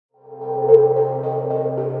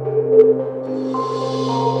Welcome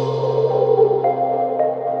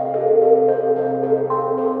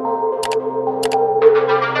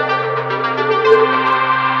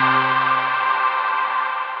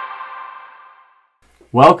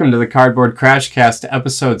to the Cardboard Crashcast,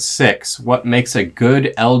 episode 6, What Makes a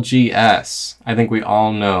Good LGS? I think we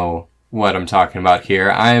all know what I'm talking about here.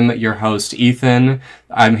 I'm your host, Ethan.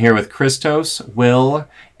 I'm here with Christos, Will,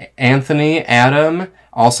 Anthony, Adam.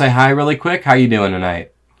 I'll say hi really quick. How you doing tonight?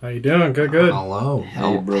 How you doing? Good. Hello.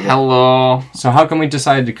 Hello. So how come we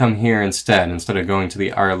decided to come here instead of going to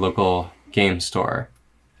our local game store?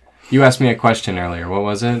 You asked me a question earlier. What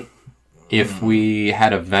was it? If we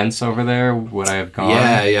had events over there, would I have gone?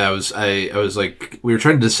 Yeah. I was like, we were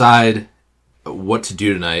trying to decide what to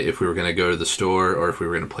do tonight, if we were going to go to the store or if we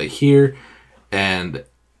were going to play here. And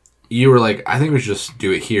you were like, I think we should just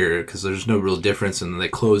do it here because there's no real difference and they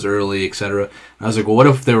close early, etc. And I was like, well, what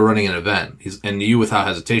if they were running an event? And you, without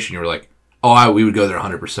hesitation, you were like, we would go there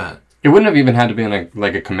 100%. It wouldn't have even had to be in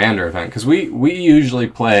a Commander event, because we usually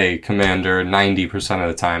play Commander 90% of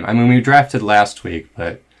the time. I mean, we drafted last week,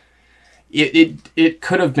 but it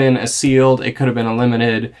could have been a sealed, it could have been a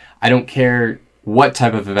limited. I don't care what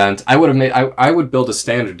type of event. I would build a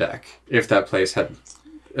standard deck if that place had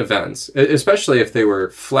events, especially if they were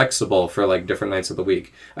flexible for like different nights of the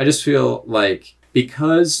week. I just feel like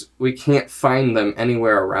because we can't find them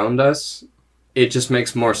anywhere around us, it just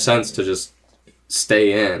makes more sense to just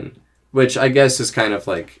stay in, which I guess is kind of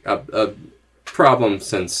like a problem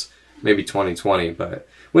since maybe 2020. But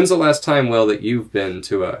when's the last time, Will, that you've been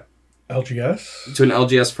to an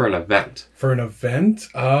LGS for an event? For an event?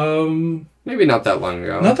 Maybe not that long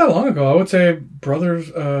ago. Not that long ago. I would say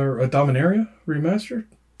Brothers Dominaria Remastered.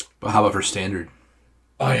 But how about for Standard?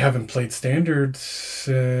 I haven't played Standard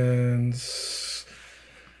since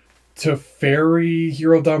Teferi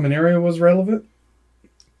Hero Dominaria was relevant.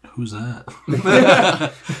 Who's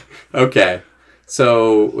that? Okay.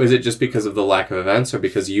 So, is it just because of the lack of events or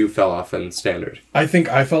because you fell off in Standard? I think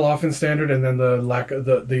I fell off in Standard, and then the lack of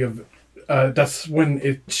that's when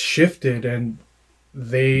it shifted and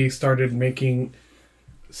they started making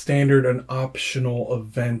Standard an optional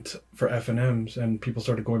event for FNMs, and people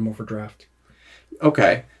started going more for draft.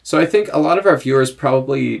 Okay. So I think a lot of our viewers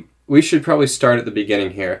we should probably start at the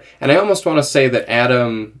beginning here. And I almost want to say that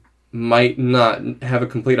Adam might not have a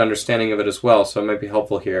complete understanding of it as well, so it might be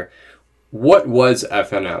helpful here. What was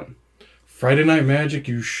FNM? Friday Night Magic,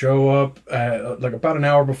 you show up at, like about an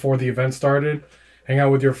hour before the event started, hang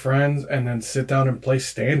out with your friends, and then sit down and play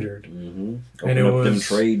Standard. Mm-hmm. And it was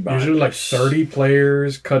usually like 30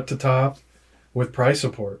 players cut to top with price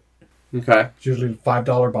support. Okay. It's usually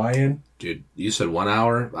 $5 buy-in. Dude, you said 1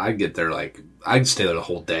 hour? I'd get there I'd stay there the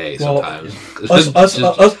whole day sometimes. Us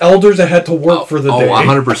elders that had to work for the day.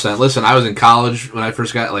 100%. Listen, I was in college when I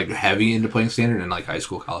first got heavy into playing Standard in high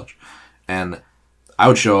school, college. And I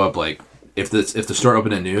would show up if the store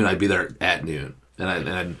opened at noon, I'd be there at noon. And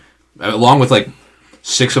I'd along with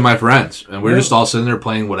 6 of my friends, and we're just all sitting there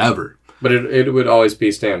playing whatever. But it would always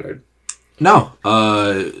be Standard. No,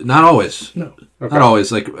 not always. No, okay. Not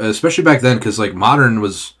always. Especially back then, because Modern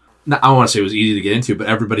was. I don't want to say it was easy to get into, but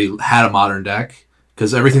everybody had a Modern deck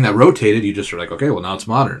because everything that rotated, you just were like, okay, well now it's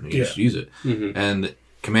Modern. You just use it, and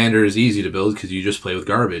Commander is easy to build because you just play with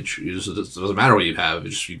garbage. It doesn't matter what you have;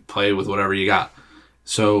 you play with whatever you got.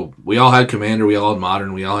 So we all had Commander, we all had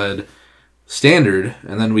Modern, we all had Standard,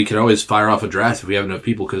 and then we could always fire off a draft if we have enough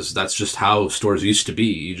people, because that's just how stores used to be.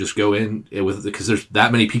 You just go in because there's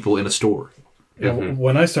that many people in a store. Yeah,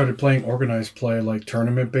 when I started playing organized play,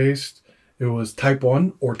 tournament based, it was Type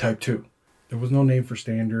 1 or Type 2. There was no name for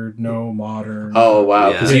Standard, no Modern. Oh,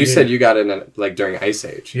 wow. Because you said you got in during Ice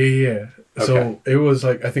Age. Yeah. Okay. So it was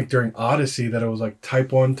I think during Odyssey that it was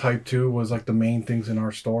Type 1, Type 2 was the main things in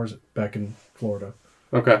our stores back in Florida.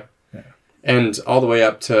 Okay. Yeah. And all the way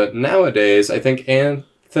up to nowadays, I think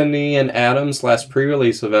Anthony and Adam's last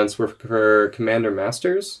pre-release events were for Commander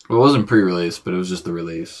Masters? Well, it wasn't pre-release, but it was just the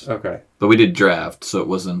release. Okay. But we did draft, so it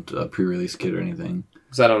wasn't a pre-release kit or anything.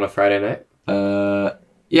 Was that on a Friday night?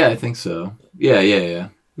 Yeah, I think so. Yeah.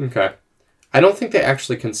 Okay. I don't think they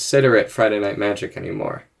actually consider it Friday Night Magic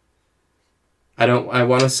anymore. I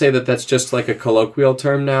want to say that that's just a colloquial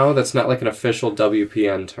term now. That's not an official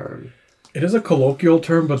WPN term. It is a colloquial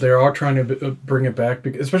term, but they are trying to bring it back,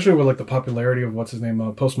 especially with the popularity of what's his name,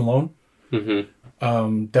 Post Malone.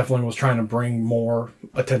 Mm-hmm. Definitely was trying to bring more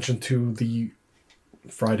attention to the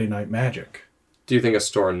Friday Night Magic. Do you think a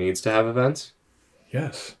store needs to have events?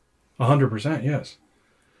 Yes. 100%, yes.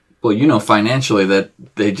 Well, financially that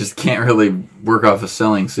they just can't really work off of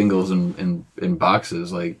selling singles in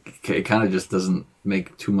boxes. It kind of just doesn't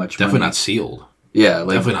make too much money. Definitely not sealed. Yeah,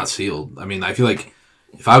 like Definitely not sealed. I mean, I feel like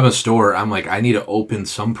if I'm a store, I'm like, I need to open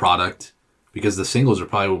some product because the singles are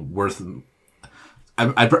probably worth.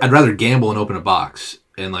 I'd rather gamble and open a box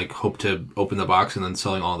and like hope to open the box and then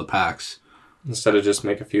selling all the packs instead of just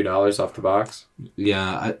make a few dollars off the box.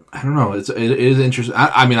 Yeah, I don't know. It is interesting.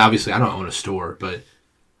 I mean, obviously, I don't own a store, but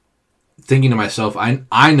thinking to myself,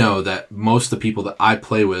 I know that most of the people that I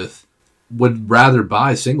play with would rather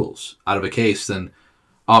buy singles out of a case than,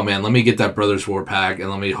 oh man, let me get that Brothers War pack and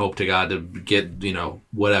let me hope to God to get,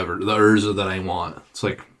 whatever, the Urza that I want. It's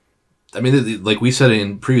like, I mean, like we said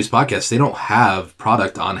in previous podcasts, they don't have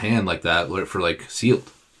product on hand like that for like sealed.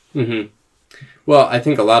 Mm-hmm. Well, I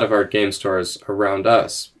think a lot of our game stores around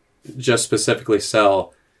us just specifically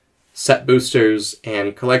sell set boosters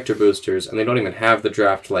and collector boosters, and they don't even have the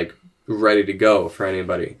draft like ready to go for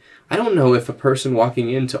anybody. I don't know if a person walking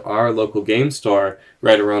into our local game store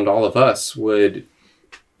right around all of us would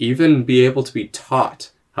even be able to be taught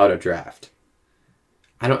how to draft.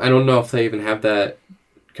 I don't know if they even have that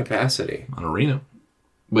capacity. On Arena.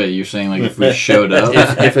 Wait, you're saying like if we showed up?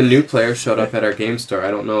 if a new player showed up at our game store,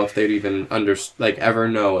 I don't know if they'd even ever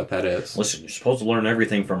know what that is. Listen, you're supposed to learn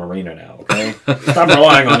everything from Arena now, okay? Stop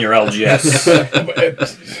relying on your LGS.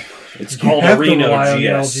 It's called Arena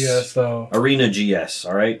GS. LGS, though. Arena GS,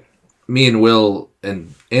 all right? Me and Will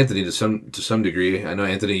and Anthony to some degree. I know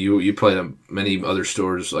Anthony, you played at many other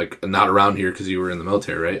stores, like not around here because you were in the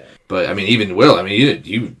military, right? But I mean, even Will, I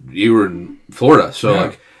mean, you were in Florida, so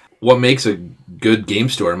like, what makes a good game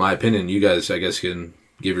store, in my opinion? You guys, I guess, can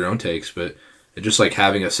give your own takes, but it's just like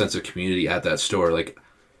having a sense of community at that store. Like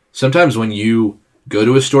sometimes when you go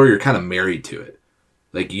to a store, you're kind of married to it.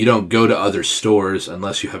 Like you don't go to other stores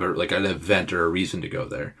unless you have an event or a reason to go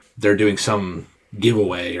there. They're doing some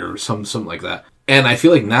giveaway or something like that. And I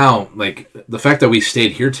feel like now, like the fact that we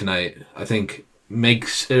stayed here tonight, I think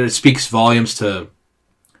speaks volumes to.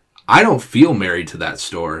 I don't feel married to that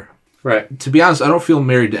store. Right. To be honest, I don't feel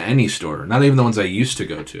married to any store. Not even the ones I used to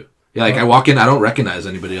go to. Yeah, like I walk in, I don't recognize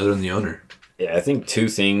anybody other than the owner. Yeah, I think two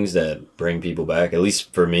things that bring people back, at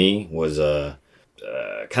least for me, was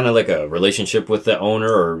kind of like a relationship with the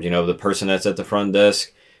owner or, the person that's at the front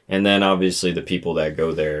desk. And then obviously the people that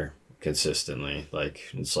go there consistently. Like,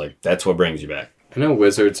 it's like, that's what brings you back. I know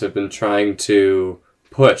Wizards have been trying to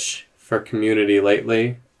push for community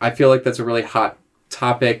lately. I feel like that's a really hot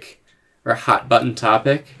topic or hot button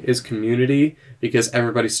topic is community because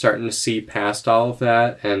everybody's starting to see past all of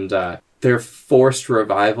that and their forced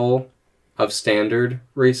revival of Standard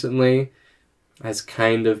recently has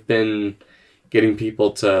kind of been getting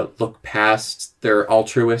people to look past their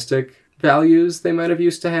altruistic values they might have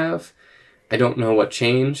used to have. I don't know what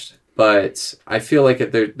changed, but I feel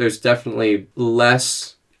like there's definitely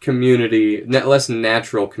less community, less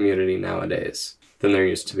natural community nowadays than there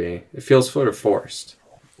used to be. It feels sort of forced.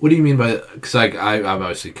 What do you mean by? Because I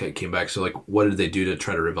obviously came back. So like, what did they do to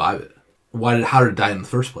try to revive it? How did it die in the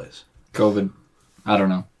first place? COVID. I don't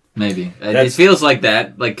know. Maybe it feels like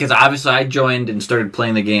that. Like because obviously I joined and started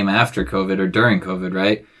playing the game after COVID or during COVID,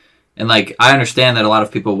 right? And like I understand that a lot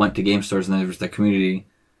of people went to game stores and there was that community,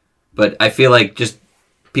 but I feel like just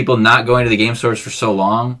people not going to the game stores for so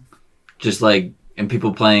long, just like and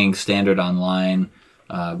people playing Standard online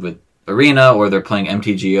with Arena or they're playing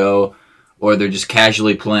MTGO. Or they're just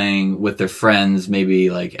casually playing with their friends, maybe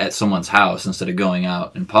like at someone's house instead of going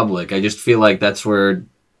out in public. I just feel like that's where,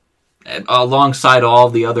 alongside all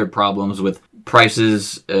the other problems with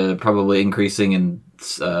prices probably increasing in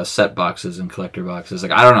set boxes and collector boxes,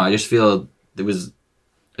 like I don't know. I just feel there was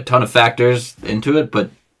a ton of factors into it, but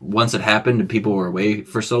once it happened and people were away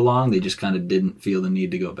for so long, they just kind of didn't feel the need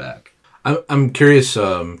to go back. I'm curious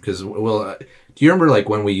because do you remember like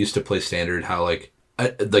when we used to play Standard, how like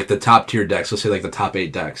the top tier decks, let's say like the top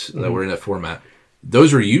 8 decks that were in that format,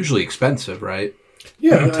 those were usually expensive, right?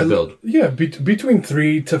 Yeah, to build. Yeah, between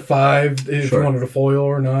 3 to 5 if you wanted a foil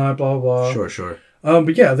or not, blah blah. Sure.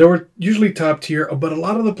 But yeah, they were usually top tier. But a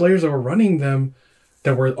lot of the players that were running them,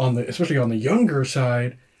 that were especially on the younger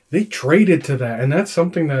side, they traded to that, and that's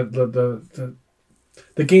something that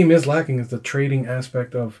the game is lacking is the trading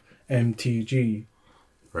aspect of MTG.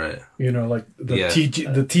 Right. Like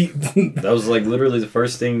the That was like literally the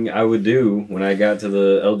first thing I would do when I got to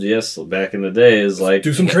the LGS back in the day is like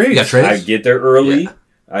do some trades. Yeah, trades. I'd get there early. Yeah.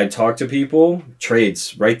 I'd talk to people.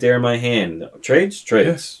 Trades right there in my hand. Trades.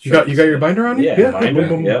 Yes. You got your binder on you? Yeah. Binder.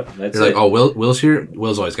 Boom. Yep. That's You're it. like, oh, Will's here.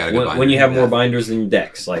 Will's always got a good binder. When you have more binders than your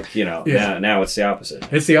decks, like now it's the opposite.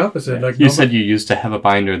 It's the opposite. Yeah. Like you said, you used to have a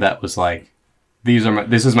binder that was like.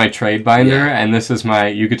 This is my trade binder, and this is my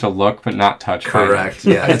you get to look but not touch. Correct.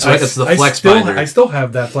 Binder. Yeah, it's the flex binder. I still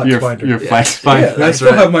have that flex binder. Your flex binder. Yeah, I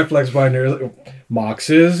still have my flex binder.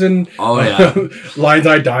 Moxes and Oh, yeah. Lion's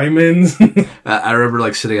Eye Diamonds. I remember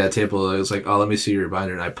like sitting at a table. I was like, "Oh, let me see your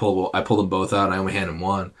binder," and I pulled them both out, and I only hand him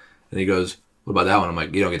one. And he goes, "What about that one?" I'm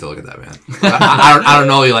like, "You don't get to look at that, man. I don't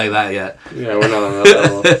know you like that yet." Yeah, we're not on that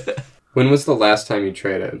level. When was the last time you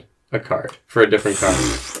traded a card for a different card?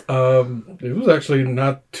 It was actually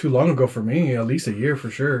not too long ago for me. At least a year for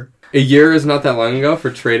sure. A year is not that long ago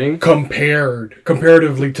for trading?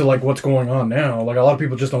 Comparatively to like what's going on now. Like a lot of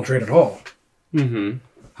people just don't trade at all. Mm-hmm.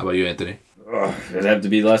 How about you, Anthony? It'd have to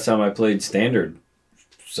be the last time I played Standard.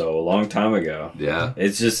 So a long time ago. Yeah.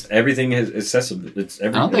 It's just everything is accessible. I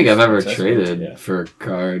don't think I've ever traded for a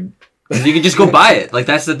card. Because you can just go buy it. Like,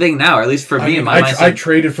 that's the thing now, or at least for me in my mindset. I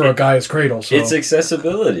traded for a Gaia's Cradle, so... It's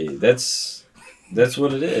accessibility. That's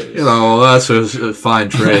what it is. You know, that's a fine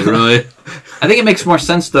trade, really. I think it makes more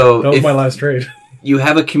sense, though, that was if my last trade. you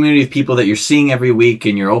have a community of people that you're seeing every week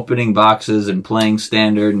and you're opening boxes and playing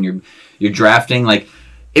Standard and you're drafting. Like,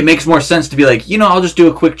 it makes more sense to be like, I'll just do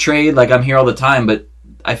a quick trade. Like, I'm here all the time, but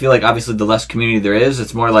I feel like obviously the less community there is,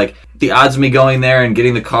 it's more like the odds of me going there and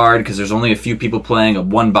getting the card because there's only a few people playing,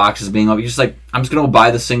 one box is being open. You're just like, I'm just going to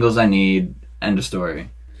buy the singles I need. End of story.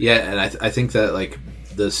 Yeah, and I think that like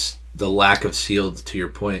the lack of sealed, to your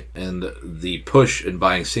point, and the push in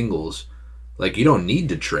buying singles, like you don't need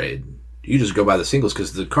to trade. You just go buy the singles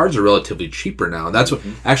because the cards are relatively cheaper now. And that's what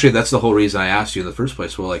actually that's the whole reason I asked you in the first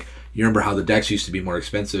place. Well, like you remember how the decks used to be more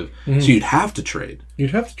expensive, so you'd have to trade.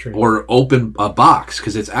 You'd have to trade. Or open a box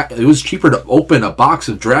because it was cheaper to open a box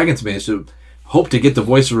of Dragon's Maze to hope to get the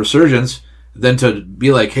Voice of Resurgence than to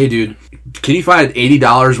be like, hey, dude, can you find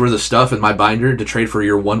 $80 worth of stuff in my binder to trade for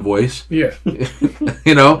your one voice? Yeah.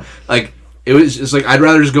 Like it's like I'd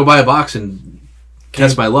rather just go buy a box and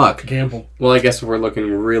test my luck. Gamble. Well, I guess if we're looking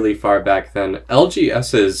really far back then,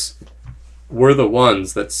 LGSs were the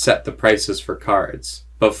ones that set the prices for cards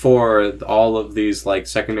before all of these like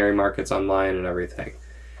secondary markets online and everything.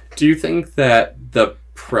 Do you think that the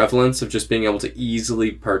prevalence of just being able to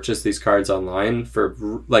easily purchase these cards online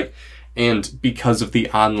and because of the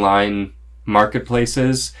online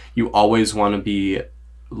marketplaces, you always want to be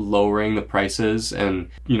lowering the prices and,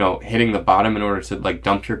 hitting the bottom in order to like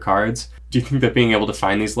dump your cards? Do you think that being able to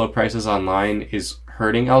find these low prices online is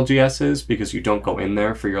hurting LGSs because you don't go in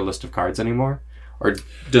there for your list of cards anymore? Or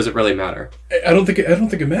does it really matter? I don't think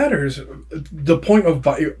it matters. The point of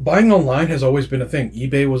buying online has always been a thing.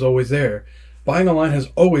 eBay was always there. Buying online has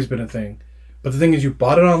always been a thing. But the thing is, you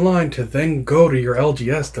bought it online to then go to your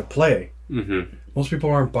LGS to play. Mm-hmm. Most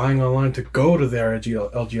people aren't buying online to go to their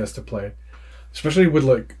LGS to play. Especially with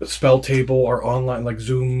like Spell Table or online like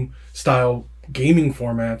Zoom style gaming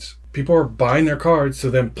formats. People are buying their cards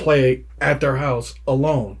to then play at their house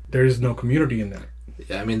alone. There is no community in that.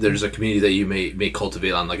 Yeah, I mean, there's a community that you may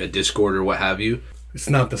cultivate on like a Discord or what have you. It's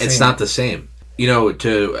not the same. It's not the same.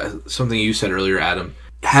 To something you said earlier, Adam,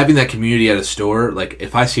 having that community at a store, like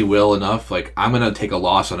if I see Will enough, like I'm going to take a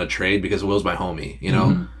loss on a trade because Will's my homie,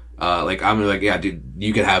 Mm-hmm. Like I'm like, yeah, dude,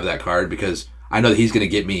 you can have that card because I know that he's going to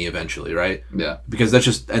get me eventually, right? Yeah. Because that's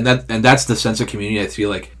just, and that's the sense of community I feel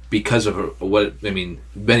like because of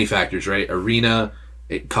many factors, right? Arena,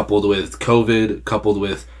 coupled with COVID, coupled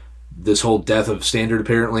with this whole death of Standard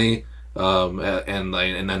apparently, and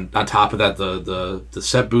then on top of that the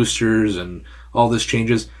set boosters and all this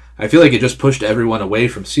changes. I feel like it just pushed everyone away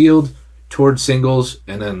from sealed towards singles,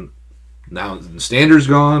 and then now the Standard's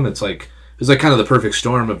gone. It's like kind of the perfect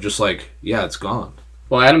storm of just like, yeah, it's gone.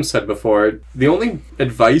 Well, Adam said before, the only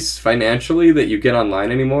advice financially that you get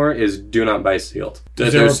online anymore is do not buy sealed.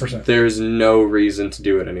 0%. There's no reason to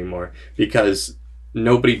do it anymore because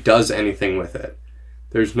nobody does anything with it.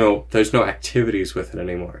 There's no activities with it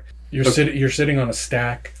anymore. You're sitting on a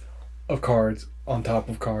stack of cards on top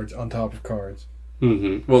of cards on top of cards.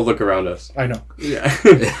 Mm-hmm. Well, look around us. I know. Yeah.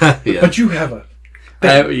 Yeah. But you have I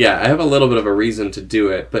have a little bit of a reason to do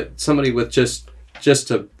it, but somebody with just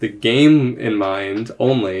the game in mind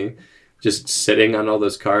only, just sitting on all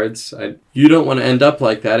those cards, you don't want to end up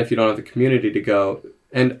like that if you don't have the community to go.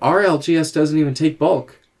 And our LGS doesn't even take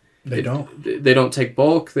bulk. They don't. They don't take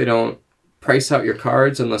bulk. They don't price out your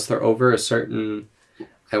cards unless they're over a certain,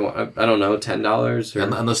 I don't know, $10 or...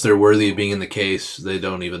 Unless they're worthy of being in the case, they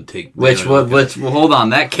don't even take... Hold on,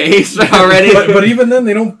 that case already? but even then,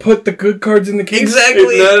 they don't put the good cards in the case.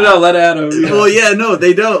 Exactly. No, let Adam. Yeah. Well, yeah, no,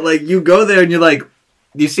 they don't. Like, you go there and you're like,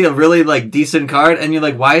 you see a really, like, decent card, and you're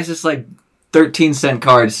like, why is this, like, 13-cent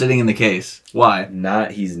card sitting in the case? Why?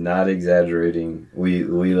 He's not exaggerating. We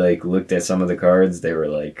like looked at some of the cards. They were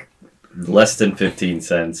like less than 15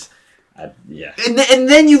 cents. Yeah. And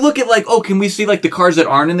then you look at like, oh, can we see like the cards that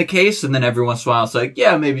aren't in the case? And then every once in a while it's like,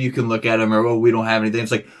 yeah, maybe you can look at them, or oh, we don't have anything.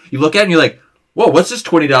 It's like you look at it and you're like, whoa, what's this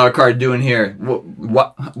 $20 card doing here?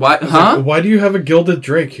 What? Huh? Why do you have a gilded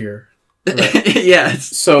Drake here? Right.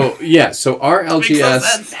 Yes. So our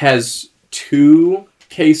LGS has 2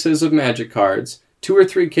 cases of Magic cards, 2 or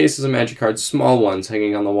 3 cases of Magic cards, small ones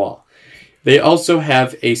hanging on the wall. They also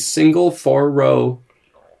have a single 4-row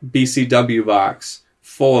BCW box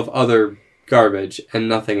full of other garbage and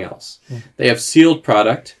nothing else. They have sealed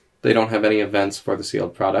product. They don't have any events for the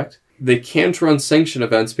sealed product. They can't run sanction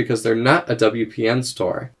events because they're not a WPN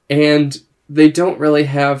store. And they don't really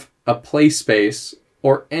have a play space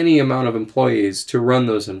or any amount of employees to run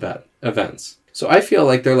those events. So I feel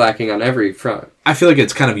like they're lacking on every front. I feel like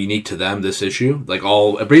it's kind of unique to them, this issue. Like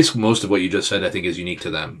basically most of what you just said, I think is unique to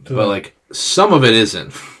them. But like some of it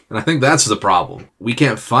isn't. And I think that's the problem. We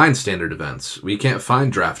can't find standard events. We can't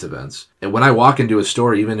find draft events. And when I walk into a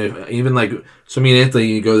store, so me and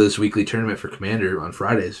Anthony go to this weekly tournament for Commander on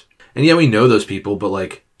Fridays. And yeah, we know those people, but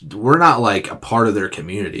like we're not like a part of their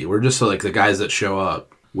community. We're just like the guys that show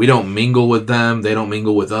up. We don't mingle with them. They don't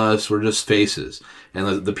mingle with us. We're just faces.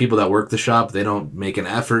 And the people that work the shop, they don't make an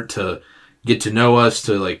effort to get to know us,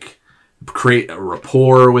 to like create a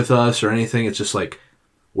rapport with us or anything. It's just like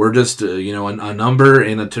we're just a number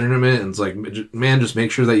in a tournament. And it's like, man, just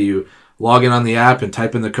make sure that you log in on the app and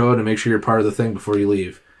type in the code and make sure you're part of the thing before you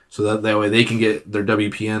leave. So that way they can get their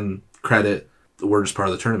WPN credit. We're just part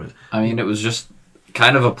of the tournament. I mean, it was just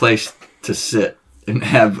kind of a place to sit and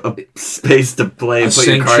have a space to play and put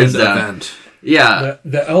your cards down. Event. Yeah.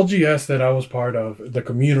 The LGS that I was part of, the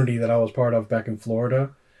community that I was part of back in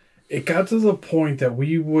Florida, it got to the point that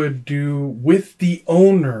we would do with the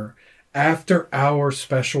owner after-hour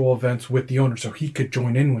special events with the owner so he could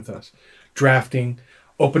join in with us. Drafting,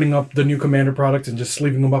 opening up the new Commander products and just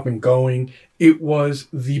sleeving them up and going. It was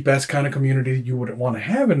the best kind of community you would want to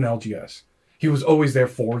have in an LGS. He was always there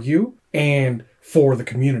for you and for the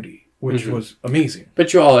community, which was amazing.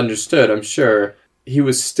 But you all understood, I'm sure, he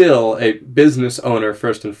was still a business owner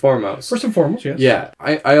first and foremost. First and foremost, yes. Yeah.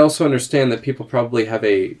 I also understand that people probably have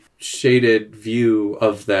a shaded view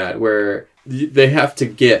of that where they have to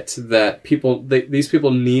get that these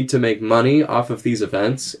people need to make money off of these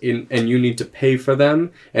events and you need to pay for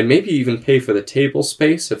them and maybe even pay for the table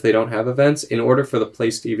space if they don't have events in order for the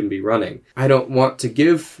place to even be running. I don't want to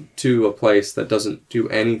give to a place that doesn't do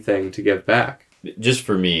anything to give back. Just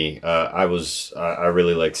for me, I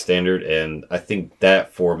really like Standard, and I think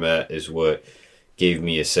that format is what gave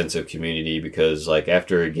me a sense of community because, like,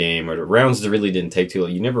 after a game or the rounds really didn't take too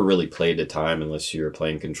long. You never really played a time unless you were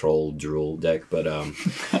playing Control Drool deck, but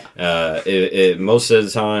most of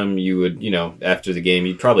the time you would, after the game,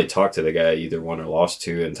 you'd probably talk to the guy you either won or lost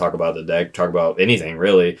to and talk about the deck, talk about anything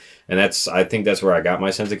really. And I think that's where I got my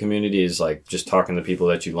sense of community is like just talking to people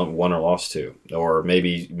that you won or lost to, or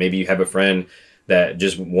maybe you have a friend that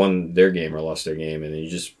just won their game or lost their game, and you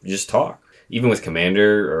just talk. Even with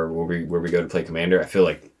Commander, or where we go to play Commander, I feel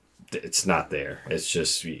like it's not there. It's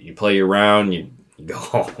just you play your round, you go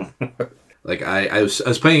home. Like I was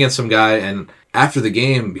playing against some guy, and after the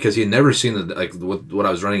game, because he had never seen what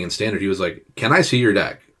I was running in Standard, he was like, "Can I see your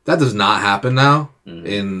deck?" That does not happen now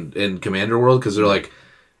in Commander world because they're like,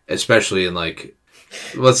 especially in like.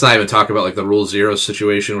 Let's not even talk about like the Rule 0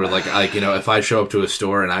 situation where like if I show up to a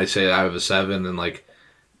store and I say I have a 7 and like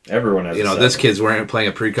everyone has this kid's playing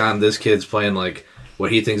a precon, this kid's playing like what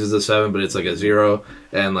he thinks is a 7 but it's like a 0,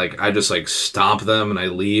 and like I just like stomp them and I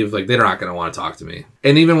leave, like they're not going to want to talk to me.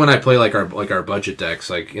 And even when I play like our budget decks,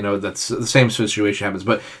 like that's the same situation happens.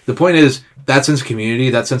 But the point is that sense of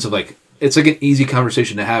community, that sense of like it's like an easy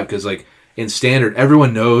conversation to have because like in Standard,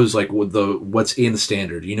 everyone knows like what's in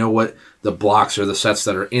Standard. You know what the blocks or the sets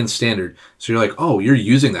that are in Standard. So you're like, oh, you're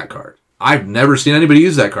using that card. I've never seen anybody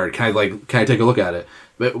use that card. Can I take a look at it?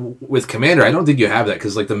 But with Commander, I don't think you have that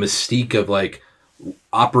because like the mystique of like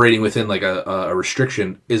operating within like a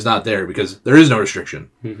restriction is not there because there is no restriction.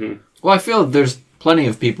 Mm-hmm. Well, I feel there's plenty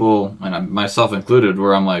of people, and myself included,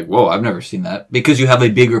 where I'm like, whoa, I've never seen that. Because you have a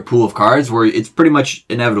bigger pool of cards where it's pretty much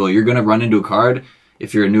inevitable. You're going to run into a card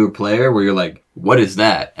if you're a newer player where you're like, what is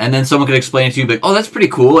that? And then someone could explain it to you, like, oh, that's pretty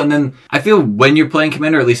cool. And then I feel when you're playing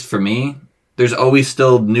Commander, at least for me, there's always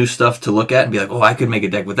still new stuff to look at and be like, oh, I could make a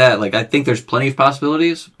deck with that. Like, I think there's plenty of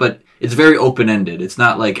possibilities, but it's very open-ended. It's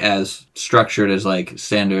not like as structured as like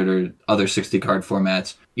Standard or other 60-card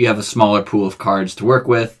formats. You have a smaller pool of cards to work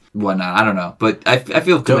with, whatnot. I don't know. But I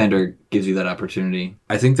feel Commander gives you that opportunity.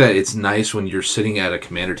 I think that it's nice when you're sitting at a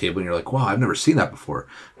Commander table and you're like, wow, I've never seen that before.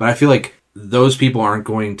 But I feel like those people aren't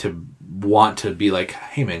going to want to be like,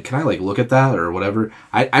 hey man, can I like look at that or whatever?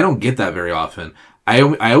 I don't get that very often.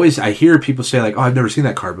 I hear people say like, oh, I've never seen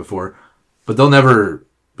that card before, but they'll never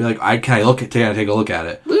be like, can I take a look at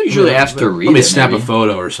it? They usually ask to read Let me it, snap maybe. a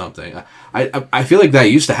photo or something. I feel like that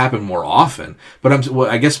used to happen more often. But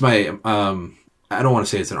I guess my I don't want to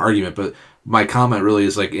say it's an argument, but my comment really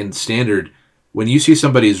is like in standard, when you see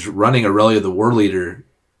somebody's running Aurelia the War Leader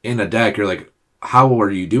in a deck, you're like, how are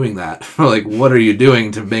you doing that? Like, what are you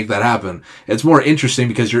doing to make that happen? It's more interesting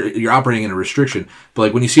because you're operating in a restriction. But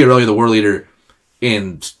like when you see Aurelia the War Leader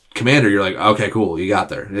in Commander, you're like, okay, cool, you got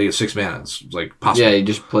there. They get 6 mana. It's like possible. Yeah, you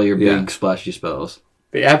just play your big splashy spells.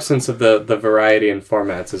 The absence of the variety in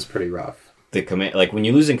formats is pretty rough. Like when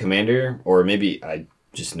you lose in Commander, or maybe I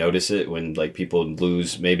just notice it when like people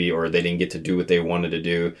lose maybe, or they didn't get to do what they wanted to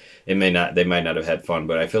do. They might not have had fun,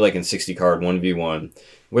 but I feel like in 60 card 1v1,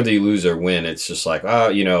 whether you lose or win, it's just like,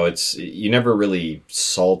 you never really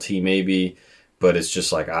salty maybe, but it's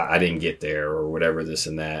just like, I didn't get there or whatever, this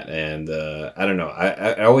and that. And I don't know.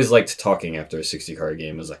 I always liked talking after a 60 card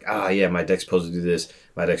game. It was like, my deck's supposed to do this,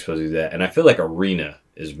 my deck's supposed to do that. And I feel like Arena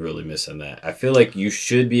is really missing that. I feel like you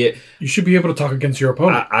should be able to talk against your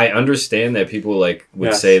opponent. I understand that people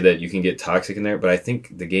would say that you can get toxic in there, but I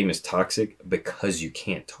think the game is toxic because you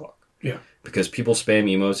can't talk. Yeah. Because people spam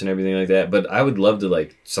emotes and everything like that. But I would love to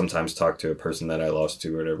sometimes talk to a person that I lost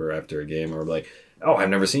to or whatever after a game, or like, oh, I've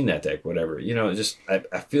never seen that deck, whatever.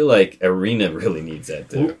 I feel like Arena really needs that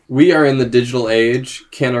too. We are in the digital age.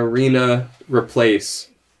 Can Arena replace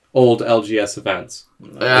old LGS events?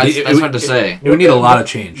 That's hard to say. It would need a lot of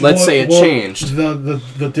change. Let's say it changed.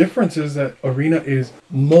 The difference is that Arena is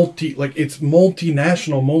it's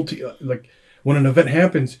multinational, when an event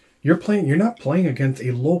happens, you're not playing against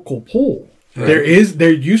a local pool. Right.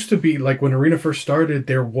 There used to be, like when Arena first started,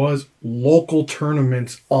 there was local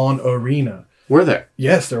tournaments on Arena. Were there?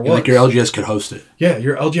 Yes, there was. Like your LGS could host it. Yeah,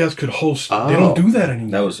 your LGS could host. Oh. They don't do that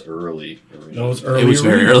anymore. That was early. That was early. It was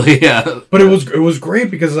very early, yeah. But it was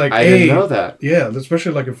great because I didn't know that. Yeah,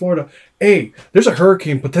 especially like in Florida. There's a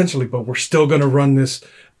hurricane potentially, but we're still gonna run this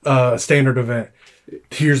standard event.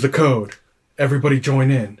 Here's the code. Everybody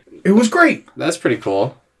join in. It was great. That's pretty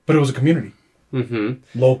cool. But it was a community.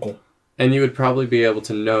 Mm-hmm. Local. And you would probably be able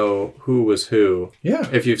to know who was who. Yeah.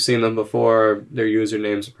 If you've seen them before, their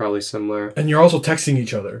usernames are probably similar. And you're also texting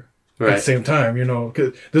each other at the same time,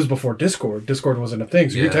 because this is before Discord. Discord wasn't a thing.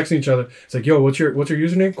 So you're texting each other. It's like, yo, what's your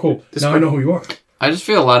username? Cool. Discord. Now I know who you are. I just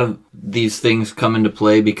feel a lot of these things come into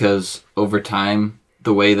play because over time,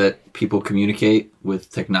 the way that people communicate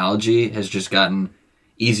with technology has just gotten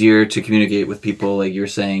easier to communicate with people. Like you're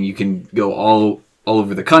saying, you can go all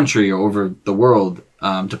over the country or over the world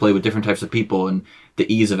to play with different types of people, and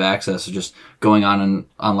the ease of access of just going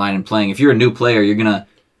online and playing. If you're a new player, you're going to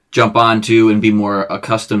jump onto and be more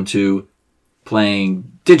accustomed to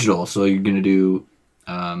playing digital. So you're going to do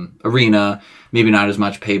Arena, maybe not as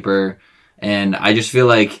much paper. And I just feel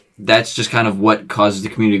like that's just kind of what causes the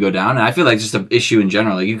community to go down. And I feel like just an issue in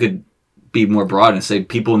general. Like you could be more broad and say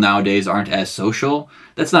people nowadays aren't as social.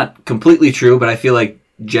 That's not completely true, but I feel like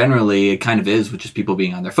generally it kind of is, with just people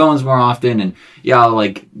being on their phones more often, and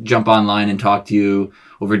I'll jump online and talk to you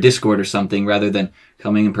over Discord or something rather than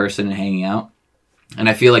coming in person and hanging out. And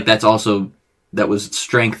I feel like that was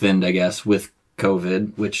strengthened, I guess, with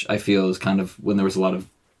COVID, which I feel is kind of when there was a lot of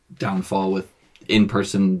downfall with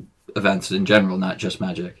in-person events in general, not just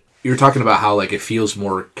Magic. You were talking about how it feels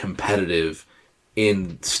more competitive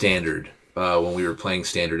in Standard when we were playing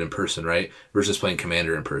Standard in person, right? Versus playing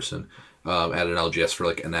Commander in person. At an LGS for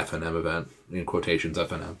an FNM event, in quotations,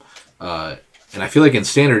 FNM. And I feel like in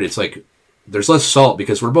Standard, it's there's less salt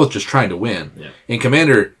because we're both just trying to win. Yeah. In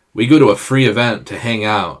Commander, we go to a free event to hang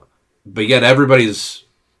out, but yet everybody's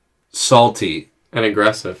salty and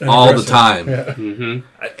aggressive all the time. Yeah.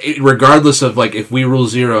 Mm-hmm. Regardless of if we rule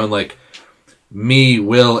 0 and me,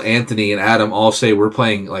 Will, Anthony, and Adam all say we're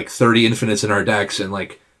playing 30 infinites in our decks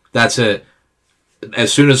and that's it.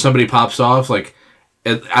 As soon as somebody pops off, I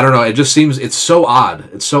don't know. It just seems it's so odd.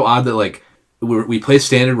 It's so odd that we play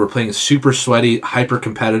Standard. We're playing super sweaty, hyper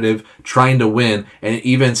competitive, trying to win, and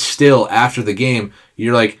even still after the game,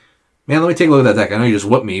 you're like, man, let me take a look at that deck. I know you just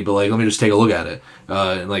whooped me, but let me just take a look at it.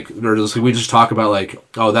 We just talk about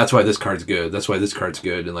oh, that's why this card's good. That's why this card's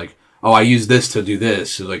good, and oh, I use this to do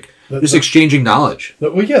this. Just exchanging knowledge.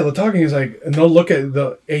 The talking is and they'll look at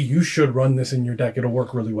hey, you should run this in your deck. It'll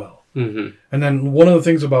work really well. Mm-hmm. And then one of the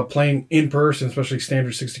things about playing in person, especially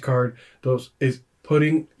Standard 60 card, is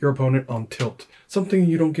putting your opponent on tilt. Something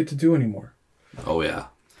you don't get to do anymore. Oh yeah.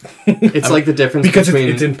 It's the difference because between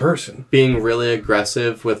it's in person. Being really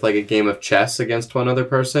aggressive with a game of chess against one other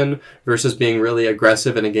person versus being really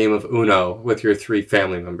aggressive in a game of Uno with your 3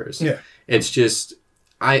 family members. Yeah. It's just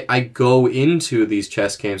I go into these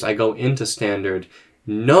chess games, I go into Standard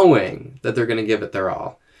knowing that they're going to give it their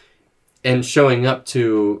all. and showing up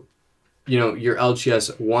to, your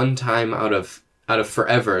LGS one time out of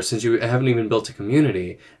forever, since you haven't even built a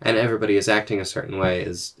community and everybody is acting a certain way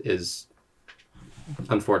is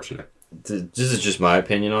unfortunate. This is just my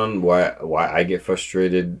opinion on why I get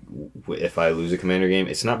frustrated if I lose a Commander game.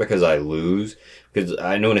 It's not because I lose, because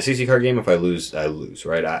I know in a 60 card game, if I lose,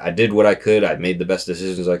 right? I did what I could. I made the best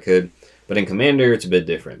decisions I could. But in Commander, it's a bit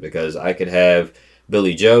different, because I could have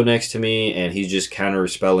Billy Joe next to me, and he's just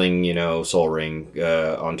counter-spelling, Soul Ring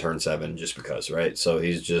on turn 7 just because, right? So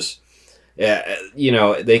he's just,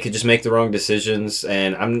 they could just make the wrong decisions,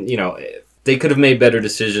 and they could have made better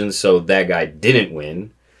decisions so that guy didn't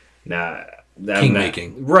win. King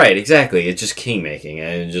making. Right, exactly. It's just king making.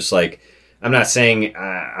 And just like, I'm not saying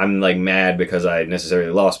I'm like mad because I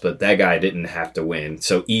necessarily lost, but that guy didn't have to win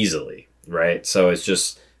so easily, right? So it's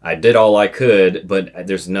just, I did all I could, but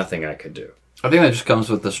there's nothing I could do. I think that just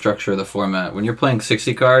comes with the structure of the format. When you're playing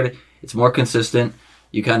 60 card, it's more consistent.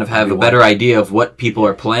 You kind of have a better idea of what people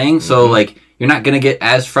are playing. So, like, you're not going to get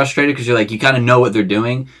as frustrated because you kind of know what they're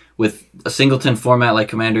doing. With a singleton format like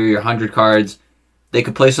Commander, your 100 cards, they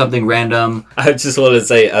could play something random. I just want to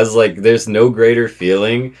say, I was like, there's no greater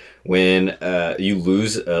feeling when you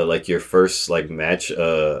lose like your first like match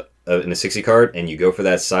in a 60 card, and you go for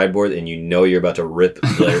that sideboard, and you're about to rip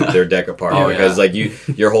their deck apart because like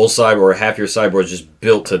your whole sideboard or half your sideboard is just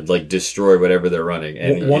built to like destroy whatever they're running.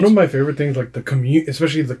 And one of my favorite things, like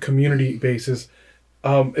especially the community basis,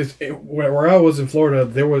 where I was in Florida,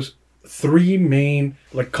 there was 3 main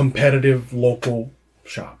like competitive local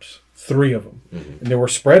shops. 3 of them. Mm-hmm. And they were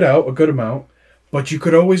spread out a good amount, but you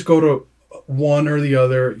could always go to one or the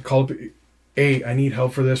other, call up, hey, I need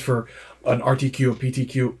help for this, for an RTQ, a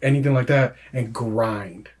PTQ, anything like that, and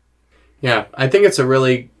grind. Yeah, I think it's a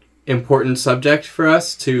really important subject for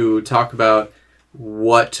us to talk about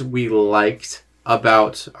what we liked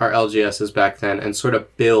about our LGSs back then and sort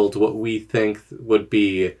of build what we think would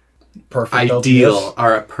be perfect ideal, LGS.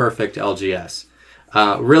 Or a perfect LGS.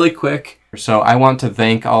 Really quick. So I want to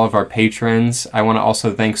thank all of our patrons. I want to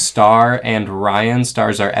also thank Star and Ryan.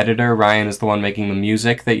 Star's our editor. Ryan is the one making the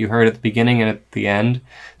music that you heard at the beginning and at the end.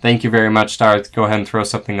 Thank you very much, Star. Go ahead and throw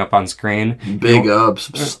something up on screen. Big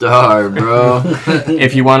ups, Star, bro.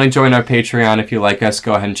 If you want to join our Patreon, if you like us,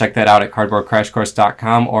 go ahead and check that out at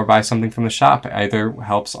cardboardcrashcourse.com or buy something from the shop. Either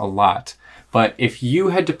helps a lot. But if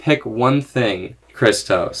you had to pick one thing,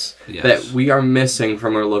 Christos, that we are missing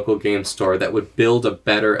from our local game store that would build a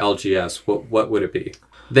better LGS, what would it be?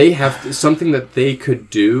 They have something that they could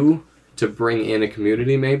do to bring in a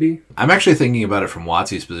community, maybe? I'm actually thinking about it from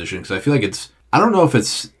WotC's position, because I feel like I don't know if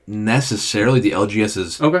it's necessarily the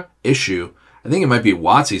LGS's issue. I think it might be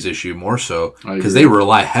WotC's issue more so, because they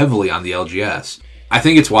rely heavily on the LGS. I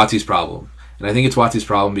think it's WotC's problem. And I think it's WotC's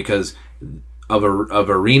problem because of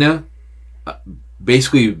Arena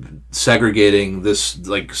basically segregating this,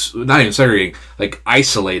 like, not even segregating, like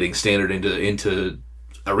isolating Standard into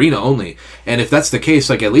Arena only. And if that's the case,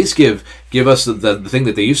 like, at least give us the thing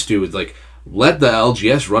that they used to do with, like, let the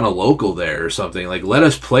LGS run a local there or something. Like, let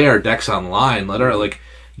us play our decks online.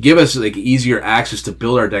 Give us like easier access to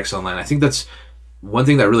build our decks online. I think that's one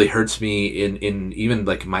thing that really hurts me in even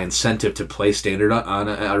like my incentive to play Standard on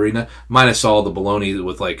Arena, minus all the baloney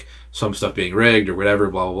with like some stuff being rigged or whatever,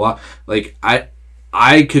 blah blah blah. Like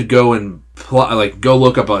I could go and go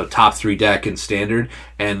look up a top 3 deck in Standard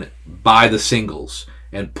and buy the singles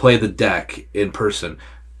and play the deck in person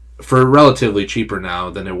for relatively cheaper now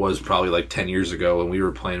than it was probably like 10 years ago when we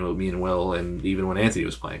were playing with me and Will, and even when Anthony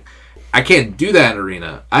was playing. I can't do that in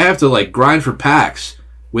Arena. I have to like grind for packs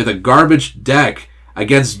with a garbage deck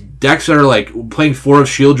against decks that are like playing 4 of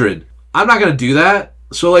Shieldred. I'm not gonna do that.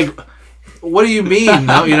 So like, what do you mean?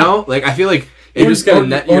 Now, like I feel like you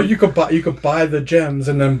could buy the gems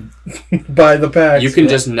and then buy the packs. You can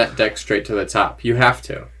just net deck straight to the top. You have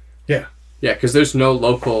to. Yeah. Yeah, because there's no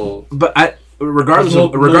local. But regardless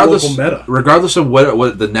of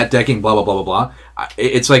what the net decking, blah blah blah blah blah,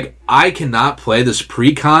 it's like I cannot play this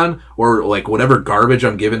pre-con or like whatever garbage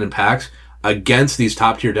I'm given in packs against these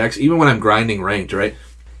top tier decks, even when I'm grinding ranked, right?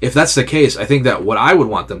 If that's the case, I think that what I would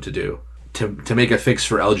want them to do to make a fix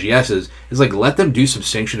for LGSs is like let them do some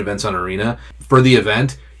sanctioned events on Arena. For the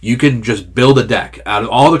event, you can just build a deck out of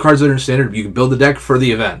all the cards that are in Standard. You can build a deck for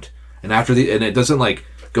the event, and and it doesn't like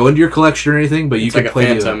go into your collection or anything, but you can like play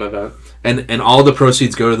a phantom event. And all the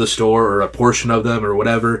proceeds go to the store or a portion of them or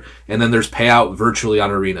whatever, and then there's payout virtually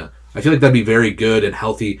on Arena. I feel like that'd be very good and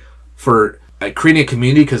healthy for creating a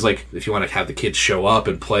community, because like if you want to have the kids show up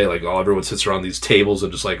and play, like everyone sits around these tables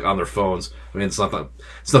and just like on their phones. I mean, it's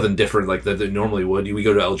nothing different like that they normally would. We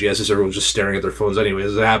go to LGSs, everyone's just staring at their phones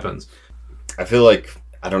anyways. It happens. I feel like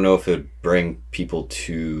I don't know if it would bring people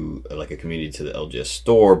to like a community to the LGS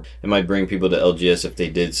store. It might bring people to LGS if they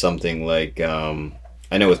did something like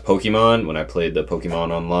I know with Pokemon, when I played the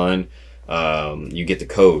Pokemon online, you get the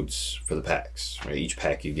codes for the packs, right? Each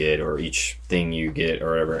pack you get or each thing you get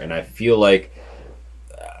or whatever. And I feel like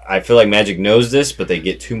Magic knows this, but they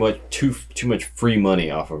get too much free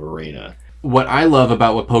money off of Arena. What I love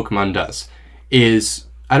about what Pokemon does is,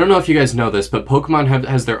 I don't know if you guys know this, but Pokemon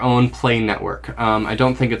has their own Play network. I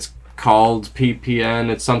don't think it's called PPN.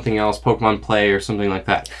 It's something else, Pokemon Play or something like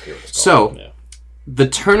that. So, yeah. The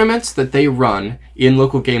tournaments that they run in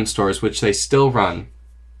local game stores, which they still run,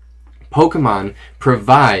 Pokemon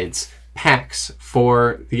provides packs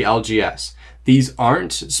for the LGS. These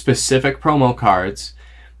aren't specific promo cards.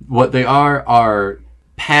 What they are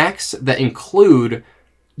packs that include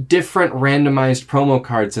different randomized promo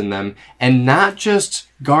cards in them, and not just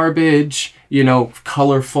garbage,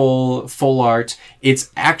 colorful, full art.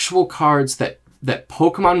 It's actual cards that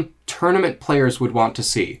Pokemon tournament players would want to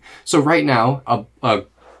see. So right now, a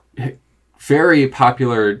very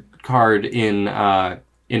popular card in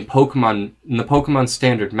Pokemon, in the Pokemon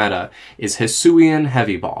standard meta, is Hisuian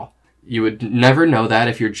Heavy Ball. You would never know that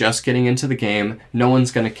if you're just getting into the game. No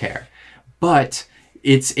one's going to care. But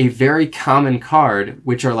it's a very common card,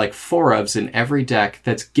 which are like 4-ofs in every deck,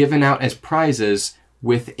 that's given out as prizes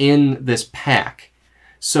within this pack.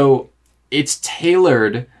 So it's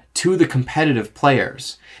tailored to the competitive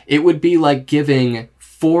players. It would be like giving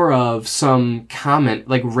 4 of some comment,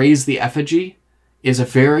 like Raise the Effigy is a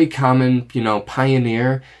very common,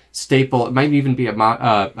 Pioneer staple. It might even be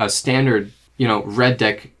a standard, red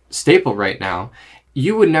deck staple right now.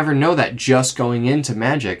 You would never know that just going into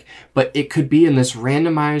Magic, but it could be in this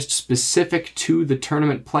randomized, specific to the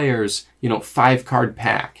tournament players, 5-card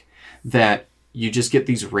pack that you just get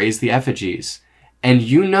these Raise the Effigies. And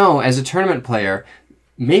as a tournament player,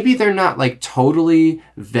 maybe they're not like totally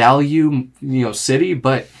value, city,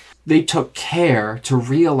 but they took care to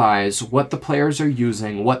realize what the players are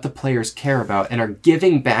using, what the players care about, and are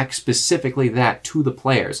giving back specifically that to the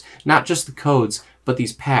players. Not just the codes, but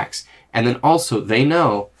these packs. And then also, they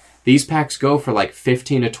know these packs go for like $15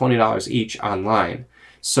 to $20 each online.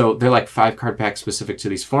 So they're like 5-card packs specific to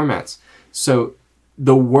these formats. So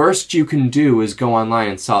the worst you can do is go online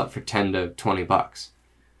and sell it for $10 to $20.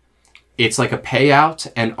 It's like a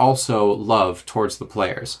payout and also love towards the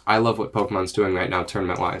players. I love what Pokemon's doing right now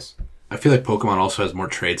tournament-wise. I feel like Pokemon also has more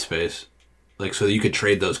trade space. Like, so that you could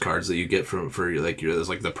trade those cards that you get for the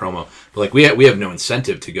promo. But like we have no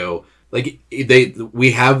incentive to go. Like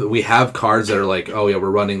we have cards that are like, oh yeah,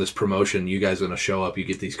 we're running this promotion. You guys are gonna show up. You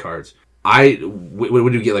get these cards.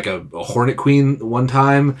 Would you get like a Hornet Queen one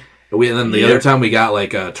time? And then the other time we got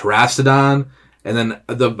like a Terrastodon. And then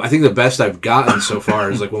I think the best I've gotten so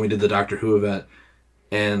far is like when we did the Doctor Who event,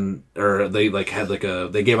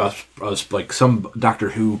 they gave us like some Doctor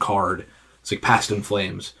Who card. It's like Past in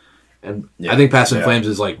Flames, and I think Past in Flames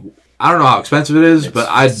is like, I don't know how expensive it is, but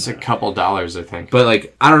it's a couple dollars, I think. But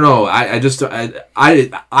like, I don't know.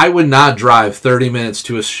 I would not drive 30 minutes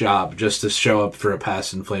to a shop just to show up for a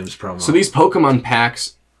Past in Flames promo. So these Pokemon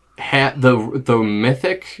packs had the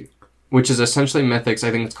Mythic, which is essentially Mythics. I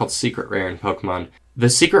think it's called Secret Rare in Pokemon. The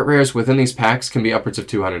Secret Rares within these packs can be upwards of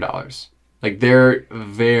 $200. Like, they're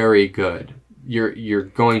very good. You're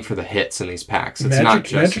going for the hits in these packs. It's not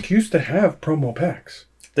just... Magic used to have promo packs.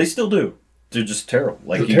 They still do. They're just terrible.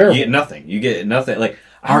 Like, you get nothing. You get nothing. Like,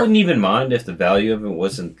 I wouldn't even mind if the value of it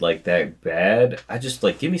wasn't, like, that bad. I just,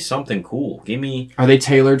 like, give me something cool. Give me... Are they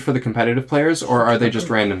tailored for the competitive players, or are they just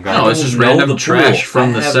random guys? No, it's just random trash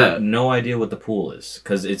from the set. I have no idea what the pool is,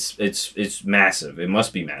 because it's massive. It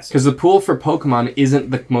must be massive. Because the pool for Pokemon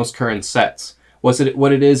isn't the most current sets. What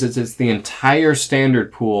it is it's the entire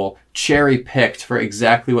standard pool cherry-picked for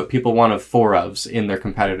exactly what people want of 4-ofs in their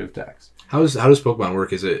competitive decks. How does Pokemon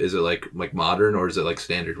work? Is it like modern, or is it like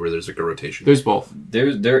standard where there's like a rotation? There's both. There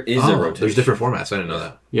is a rotation. There's different formats. I didn't know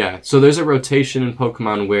that. Yeah, so there's a rotation in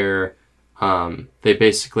Pokemon where they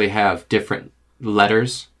basically have different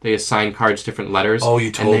letters. They assign cards different letters. Oh,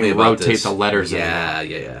 you told me about this. And they rotate the letters in.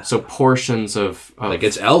 Yeah. So portions of... Like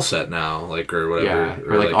it's L set now, like, or whatever. Yeah,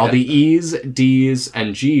 or like all the E's, D's,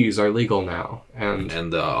 and G's are legal now. And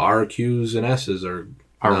the R, Q's, and S's are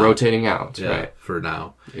rotating out, right? For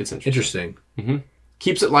now. It's interesting. Mm-hmm.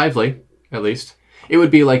 Keeps it lively, at least. It would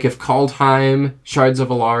be like if Kaldheim, Shards of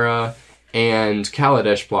Alara, and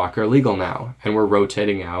Kaladesh block are legal now, and we're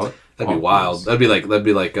rotating out. That'd be wild. That'd be like.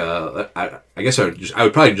 I guess I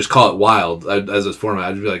would probably just call it wild as a format.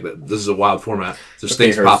 I'd be like, this is a wild format. Just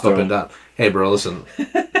things pop up and down. Hey, bro, listen.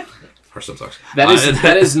 Hearthstone sucks.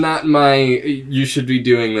 That is not my. You should be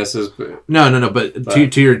doing this as. No. But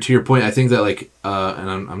to your point, I think that like, and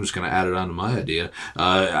I'm just gonna add it on to my idea.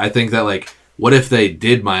 I think that like, what if they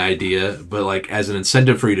did my idea, but like as an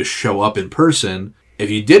incentive for you to show up in person, if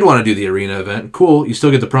you did want to do the arena event, cool, you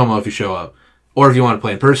still get the promo if you show up. Or if you want to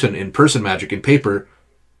play in person Magic in paper,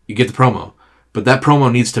 you get the promo. But that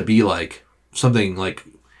promo needs to be like something like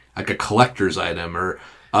a collector's item or.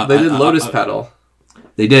 They did Lotus Petal.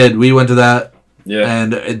 They did. We went to that. Yeah.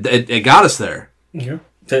 And it got us there. Yeah.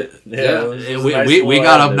 We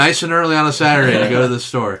got up nice and early on a Saturday to go to the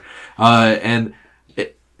store.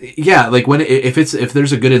 If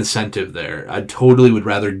there's a good incentive there, I totally would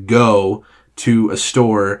rather go to a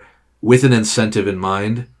store with an incentive in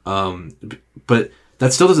mind. But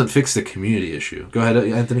that still doesn't fix the community issue. Go ahead,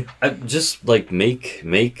 Anthony. Just like make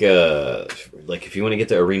like if you want to get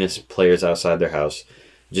the arena players outside their house,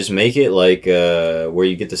 just make it like where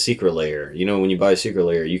you get the secret layer. You know, when you buy a secret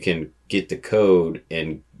layer, you can get the code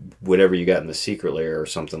and whatever you got in the secret layer or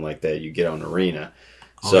something like that, you get on arena.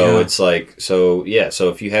 So it's like, so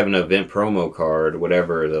if you have an event promo card,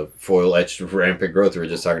 whatever, the foil etched rampant growth we were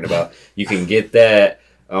just talking about, you can get that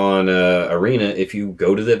on arena if you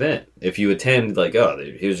go to the event. If you attend, like, oh,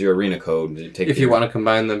 here's your arena code. If you want to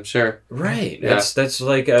combine them, sure. Right. That's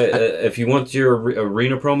like, if you want your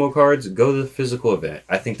arena promo cards, go to the physical event.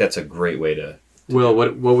 I think that's a great way to... Will,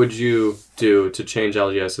 what would you do to change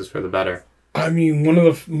LGSs for the better? I mean, one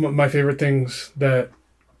of my favorite things that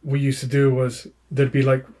we used to do was there'd be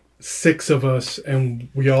like 6 of us and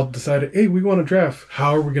we all decided, hey, we want to draft.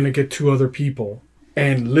 How are we going to get 2 other people?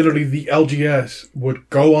 And literally the LGS would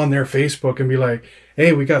go on their Facebook and be like,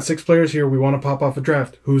 hey, we got 6 players here. We want to pop off a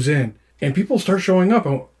draft. Who's in? And people start showing up.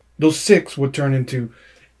 And those 6 would turn into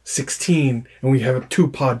 16. And we have a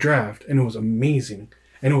 2-pod draft. And it was amazing.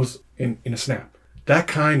 And it was in a snap. That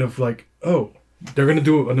kind of like, oh, they're going to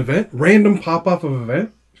do an event? Random pop-off of an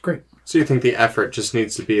event? It's great. So you think the effort just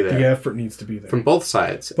needs to be there? The effort needs to be there. From both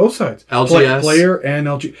sides? Both sides. LGS? Player and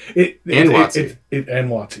LG. And WotC. And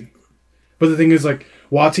WotC. But the thing is, like,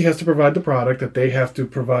 WotC has to provide the product that they have to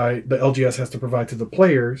provide, the LGS has to provide to the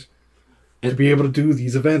players to be able to do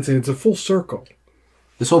these events, and it's a full circle.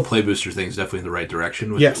 This whole play booster thing is definitely in the right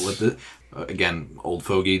direction. With it. Again, old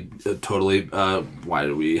fogey, totally. Why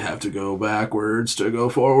do we have to go backwards to go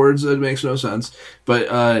forwards? It makes no sense.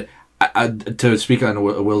 But to speak on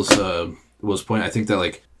Will's point, I think that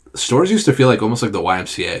like stores used to feel like almost like the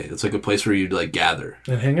YMCA. It's like a place where you'd like gather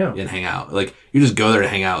and hang out. Like you just go there to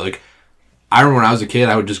hang out. Like I remember when I was a kid,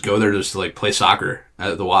 I would just go there just to like play soccer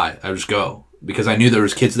at the Y. I would just go because I knew there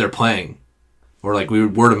was kids there playing, or like we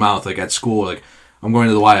would word of mouth like at school. Like I'm going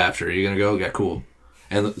to the Y after. Are you gonna go? Yeah, cool.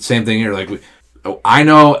 And the same thing here. Like I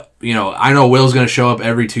know Will's gonna show up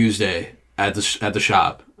every Tuesday at the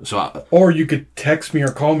shop. So or you could text me or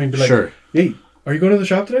call me and be like, sure. Hey, are you going to the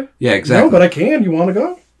shop today? Yeah, exactly. No, but I can. You want to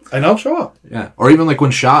go? And I'll show up. Yeah. Or even like when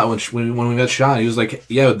we got Shot, he was like,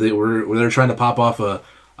 yeah, they were trying to pop off a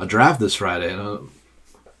draft this Friday. And I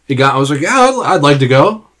was like, yeah, I'd like to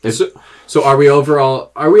go. So are we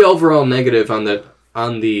overall negative on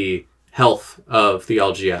the health of the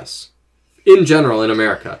LGS in general in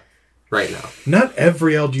America right now? Not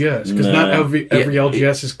every LGS, because not every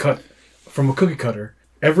LGS is cut from a cookie cutter.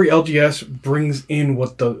 Every LGS brings in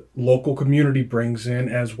what the local community brings in,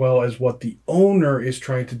 as well as what the owner is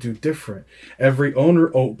trying to do different. Every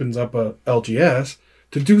owner opens up a LGS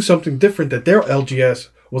to do something different that their LGS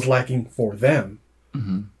was lacking for them.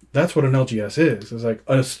 Mm-hmm. That's what an LGS is. It's like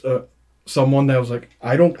someone that was like,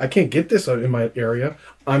 I can't get this in my area.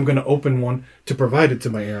 I'm going to open one to provide it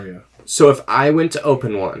to my area. So if I went to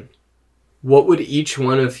open one, what would each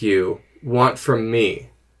one of you want from me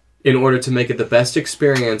in order to make it the best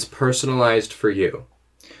experience personalized for you?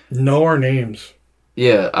 Know our names.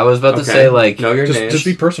 Yeah, I was about to say, like... Know your names. Just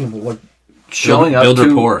be personable. Like showing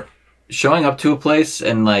up to a place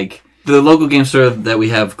and, like, the local game store that we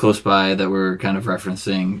have close by that we're kind of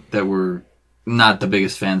referencing, that we're not the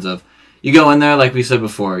biggest fans of. You go in there, like we said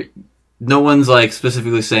before, no one's, like,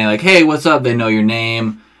 specifically saying, like, hey, what's up? They know your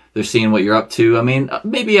name. They're seeing what you're up to. I mean,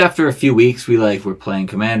 maybe after a few weeks, we're playing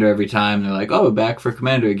Commander every time. They're like, oh, we're back for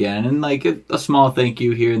Commander again. And, like, a small thank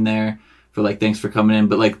you here and there for, like, thanks for coming in.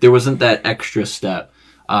 But, like, there wasn't that extra step.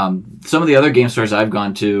 Some of the other game stores I've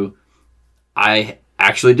gone to, I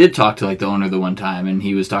actually did talk to, like, the owner the one time. And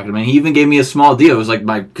he was talking to me. And he even gave me a small deal. It was, like,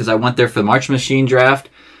 because I went there for the March Machine draft.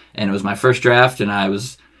 And it was my first draft. And I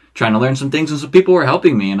was trying to learn some things. And some people were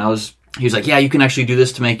helping me. And I was he was like, yeah, you can actually do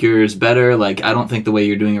this to make yours better. Like, I don't think the way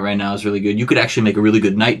you're doing it right now is really good. You could actually make a really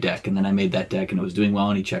good night deck. And then I made that deck and it was doing well,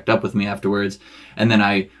 and he checked up with me afterwards. And then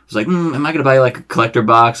I was like, am I going to buy like a collector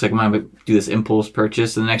box? Like, am I going to do this impulse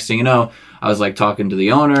purchase? And the next thing you know, I was like talking to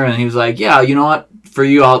the owner, and he was like, yeah, you know what? For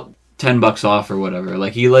you, I'll $10 off or whatever.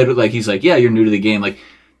 Like, he's like, yeah, you're new to the game. Like,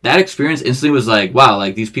 that experience instantly was like, wow,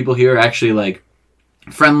 like these people here are actually like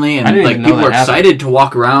friendly, and like people were excited to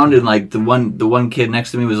walk around. And like the one kid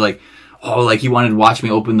next to me was like, oh, like he wanted to watch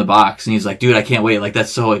me open the box, and he's like, dude, I can't wait. Like,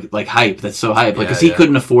 that's so like hype. That's so hype. Like, because he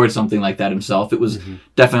couldn't afford something like that himself. It was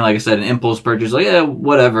definitely, like I said, an impulse purchase. Like, yeah,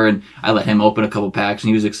 whatever. And I let him open a couple packs, and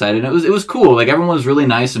he was excited. And it was cool. Like, everyone was really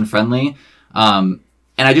nice and friendly. And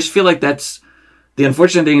I just feel like that's the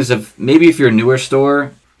unfortunate thing is if you're a newer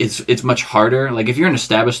store, it's much harder. Like, if you're an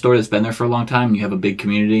established store that's been there for a long time, and you have a big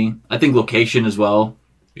community. I think location as well.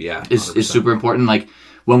 Yeah, is super important. Like,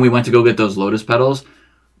 when we went to go get those Lotus pedals,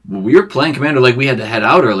 we were playing Commander, like we had to head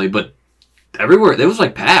out early, but everywhere it was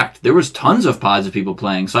like packed. There was tons of pods of people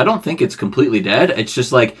playing, so I don't think it's completely dead. It's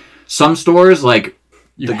just like some stores, like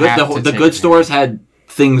the good stores had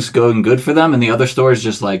things going good for them, and the other stores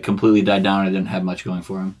just like completely died down and didn't have much going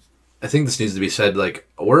for them. I think this needs to be said. Like,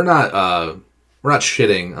 we're not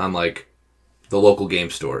shitting on like the local game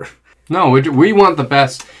store. No, we want the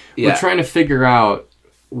best. Yeah. We're trying to figure out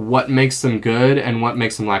what makes them good and what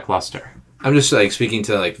makes them lackluster. I'm just like speaking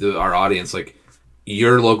to like our audience, like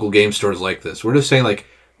your local game stores like this. We're just saying like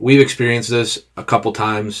we've experienced this a couple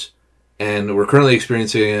times, and we're currently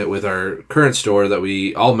experiencing it with our current store that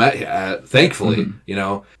we all met at. Thankfully, you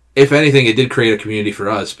know, if anything, it did create a community for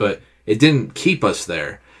us, but it didn't keep us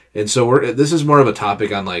there. And so this is more of a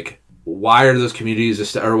topic on like why are those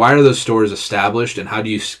communities or why are those stores established, and how do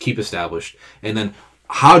you keep established, and then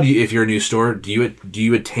how do you, if you're a new store, do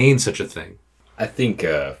you attain such a thing? I think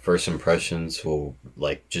first impressions will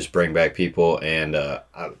like just bring back people, and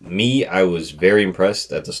I was very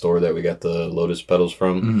impressed at the store that we got the Lotus pedals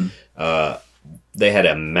from. They had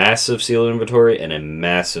a massive sealed inventory and a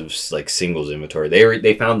massive like singles inventory.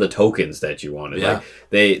 They found the tokens that you wanted. Yeah.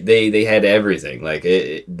 Like they had everything. Like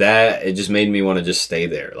it just made me want to just stay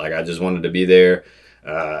there. Like I just wanted to be there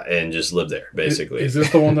and just live there basically. Is this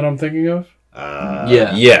the one that I'm thinking of?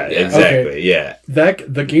 Yeah, exactly. Okay. Yeah.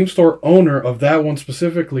 The game store owner of that one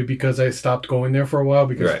specifically, because I stopped going there for a while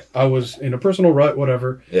because I was in a personal rut,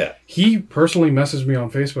 whatever. Yeah. He personally messaged me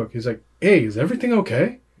on Facebook. He's like, "Hey, is everything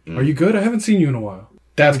okay? Are you good? I haven't seen you in a while."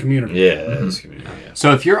 That's community. Yeah, that's community. Yeah.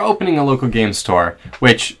 So if you're opening a local game store,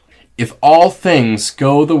 which if all things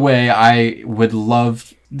go the way I would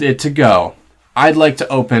love it to go, I'd like to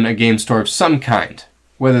open a game store of some kind,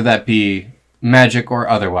 whether that be Magic or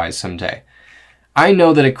otherwise someday. I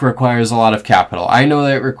know that it requires a lot of capital. I know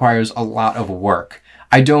that it requires a lot of work.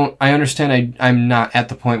 I understand I'm not at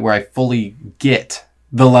the point where I fully get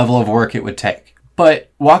the level of work it would take.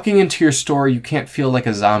 But walking into your store, you can't feel like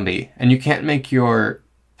a zombie, and you can't make your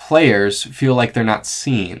players feel like they're not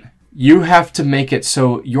seen. You have to make it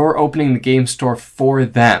so you're opening the game store for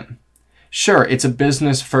them. Sure, it's a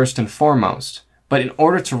business first and foremost, but in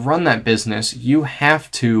order to run that business, you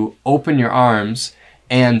have to open your arms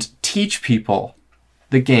and teach people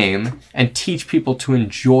the game and teach people to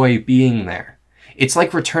enjoy being there. It's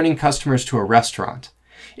like returning customers to a restaurant.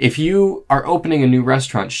 If you are opening a new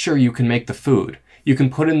restaurant, sure, you can make the food. You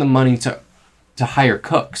can put in the money to hire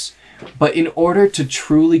cooks. But in order to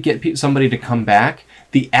truly get somebody to come back,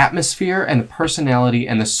 the atmosphere and the personality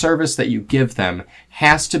and the service that you give them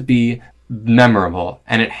has to be memorable,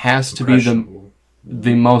 and it has to be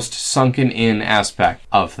the most sunken in aspect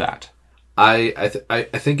of that. I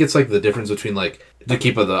think it's like the difference between like, to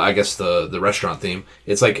keep the restaurant theme,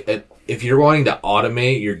 it's like if you're wanting to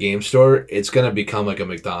automate your game store, it's gonna become like a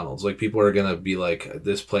McDonald's. Like people are gonna be like,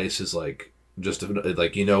 this place is like just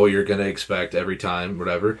like, you know what you're gonna expect every time,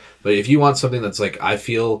 whatever. But if you want something that's like, I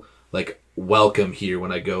feel like welcome here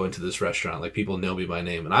when I go into this restaurant, like people know me by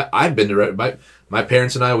name, and I've been to my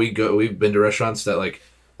parents and I we've been to restaurants that like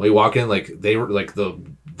when we walk in, like they were like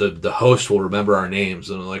the host will remember our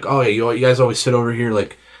names and like, oh yeah, you guys always sit over here,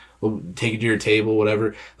 like we'll take you to your table,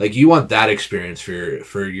 whatever. Like you want that experience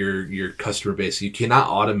for your customer base. You cannot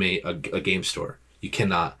automate a game store. You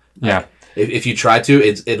cannot. Yeah. If you try to,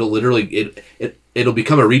 it'll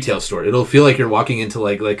become a retail store. It'll feel like you're walking into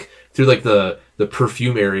like through like the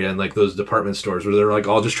perfume area and like those department stores where they're like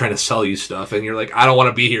all just trying to sell you stuff, and you're like, I don't want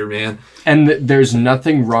to be here, man. And there's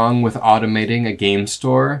nothing wrong with automating a game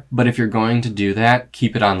store, but if you're going to do that,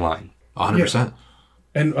 keep it online. 100%.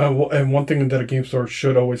 And one thing that a game store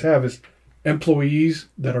should always have is employees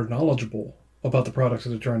that are knowledgeable about the products that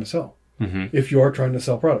they're trying to sell. if you are trying to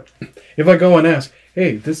sell product. If I go and ask,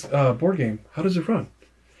 hey, this board game, how does it run?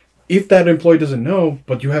 If that employee doesn't know,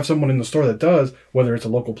 but you have someone in the store that does, whether it's a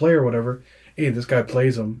local player or whatever, hey, this guy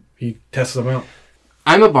plays them. He tests them out.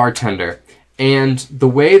 I'm a bartender, and the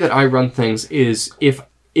way that I run things is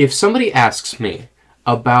if somebody asks me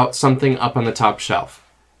about something up on the top shelf,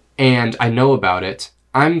 and I know about it,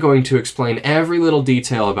 I'm going to explain every little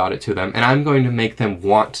detail about it to them, and I'm going to make them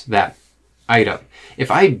want that item. If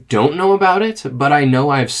I don't know about it, but I know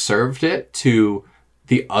I've served it to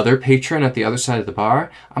the other patron at the other side of the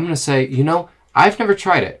bar, I'm going to say, I've never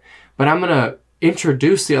tried it, but I'm going to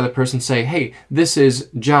introduce the other person, say, hey, this is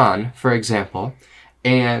John, for example,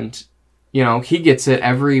 and, he gets it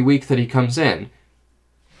every week that he comes in.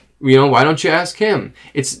 Why don't you ask him?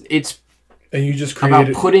 It's and you just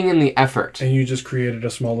about putting in the effort. And you just created a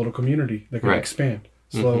small little community that can expand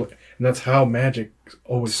slowly. And that's how Magic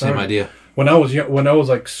always started. Same idea. When I was young, when I was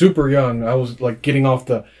like super young, I was like getting off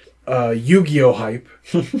the Yu-Gi-Oh hype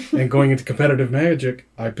and going into competitive Magic.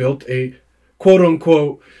 I built a quote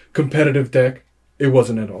unquote competitive deck. It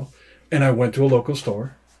wasn't at all. And I went to a local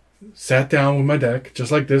store, sat down with my deck,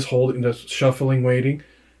 just like this, holding the shuffling, waiting.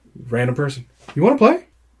 Random person. You want to play?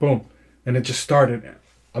 Boom. And it just started.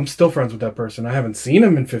 I'm still friends with that person. I haven't seen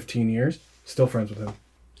him in 15 years. Still friends with him.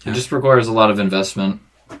 It just requires a lot of investment.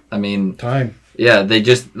 I mean, time. Yeah, they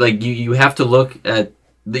just you have to look at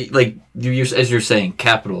as you're saying,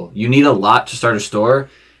 capital. You need a lot to start a store,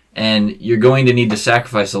 and you're going to need to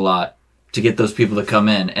sacrifice a lot to get those people to come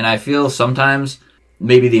in. And I feel sometimes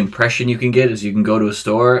maybe the impression you can get is you can go to a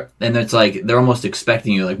store and it's like they're almost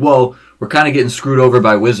expecting you, like, whoa, we're kind of getting screwed over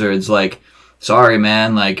by Wizards. Like, sorry,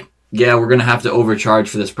 man. Like, yeah, we're gonna have to overcharge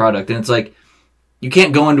for this product. And it's like, you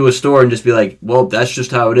can't go into a store and just be like, well, that's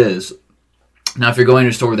just how it is. Now, if you're going to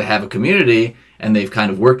a store where they have a community and they've kind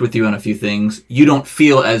of worked with you on a few things, you don't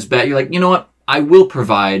feel as bad. You're like, you know what? I will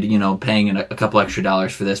provide, paying a couple extra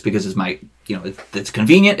dollars for this because it's my, it's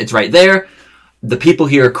convenient. It's right there. The people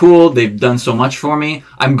here are cool. They've done so much for me.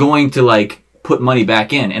 I'm going to put money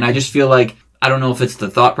back in. And I just feel like, I don't know if it's the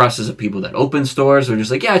thought process of people that open stores or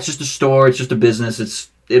just like, yeah, it's just a store. It's just a business.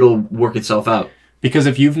 It'll work itself out. Because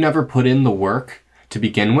if you've never put in the work to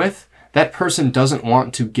begin with, that person doesn't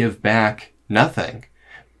want to give back nothing.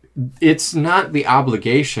 It's not the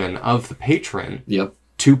obligation of the patron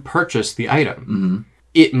to purchase the item. Mm-hmm.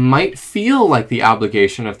 It might feel like the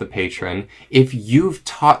obligation of the patron if you've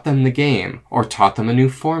taught them the game or taught them a new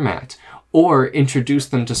format or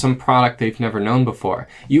introduced them to some product they've never known before.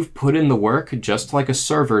 You've put in the work just like a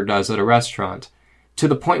server does at a restaurant to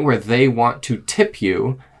the point where they want to tip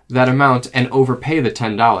you that amount and overpay the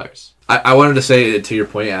 $10. I wanted to say to your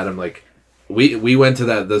point, Adam, we went to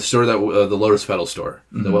the store that the Lotus Petal store.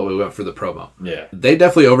 Mm-hmm. What we went for the promo. Yeah, they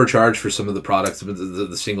definitely overcharged for some of the products,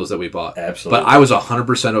 the singles that we bought. Absolutely, but I was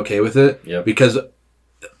 100% okay with it because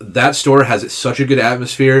that store has such a good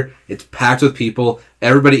atmosphere. It's packed with people,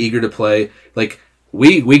 everybody eager to play.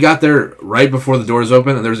 We got there right before the doors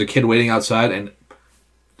open, and there was a kid waiting outside, and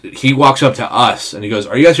he walks up to us and he goes,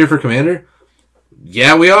 "Are you guys here for Commander?"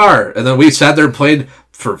 Yeah, we are. And then we sat there and played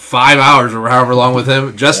for 5 hours or however long with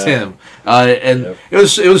him, him. It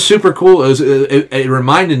was super cool. It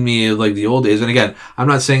reminded me of the old days. And again, I'm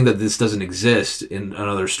not saying that this doesn't exist in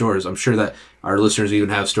other stores. I'm sure that our listeners even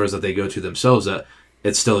have stores that they go to themselves that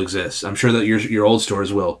it still exists. I'm sure that your old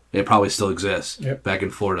stores will. It probably still exists back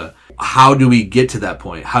in Florida. How do we get to that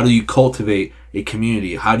point? How do you cultivate a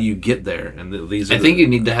community? How do you get there? And I think you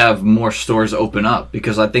need to have more stores open up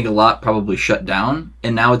because I think a lot probably shut down,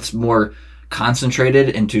 and now it's more concentrated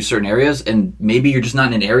into certain areas. And maybe you're just not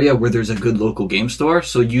in an area where there's a good local game store,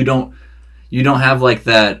 so you don't have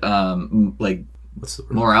that what's the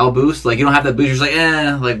word? Morale boost. You don't have that boost. You're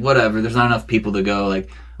just whatever. There's not enough people to go.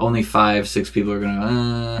 Only 5-6 people are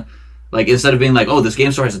gonna instead of being oh, this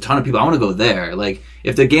game store has a ton of people, I want to go there.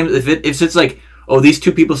 If it's oh, these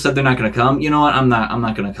 2 people said they're not gonna come, you know what, I'm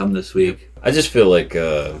not gonna come this week. I just feel like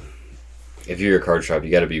if you're a card shop, you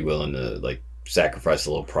got to be willing to sacrifice a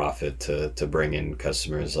little profit to bring in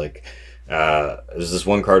customers. There's this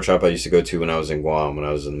one card shop I used to go to when I was in Guam, when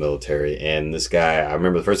I was in the military, and this guy, I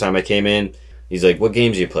remember the first time I came in, he's like, "What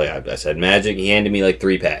games do you play?" I said, "Magic." He handed me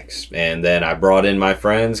 3 packs. And then I brought in my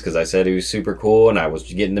friends because I said he was super cool and I was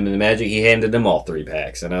getting them in the Magic. He handed them all 3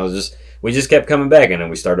 packs. And we just kept coming back. And then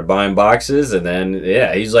we started buying boxes. And then,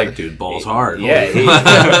 he's like... That dude balls hard. Yeah.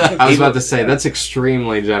 I was about to say, that's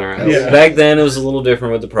extremely generous. Yeah. Back then, it was a little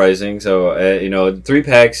different with the pricing. So, 3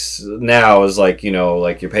 packs now is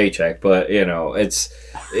your paycheck. But, it's...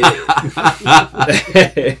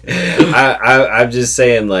 I'm just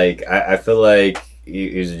saying, I feel like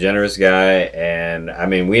he was a generous guy, and I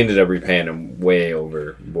mean, we ended up repaying him way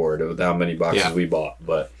overboard with how many boxes we bought.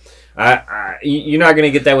 But you're not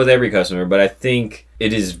gonna get that with every customer. But I think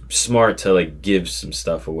it is smart to like give some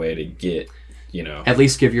stuff away to get, you know, At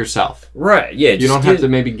least give yourself. right. Yeah, You don't have to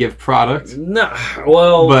maybe give product. No,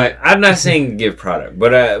 well, But- I'm not saying give product,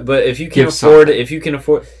 but if you can Give afford, something. if you can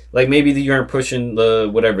afford, like maybe you aren't pushing the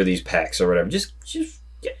whatever these packs or whatever. Just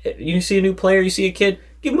you see a new player, you see a kid,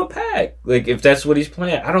 give him a pack. Like if that's what he's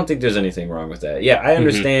playing, I don't think there's anything wrong with that. Yeah, I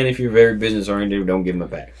understand if you're very business oriented, don't give him a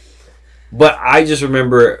pack. But I just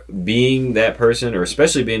remember being that person, or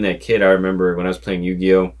especially being that kid. I remember when I was playing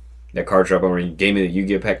Yu-Gi-Oh! That card shop owner gave me the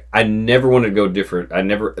Yu-Gi-Oh! Pack. I never wanted to go different. I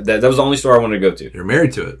never. That was the only store I wanted to go to. You're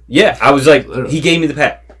married to it. Yeah, I was like, Literally. he gave me the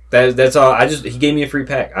pack. That's all. He gave me a free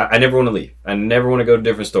pack. I never want to leave. I never want to go to a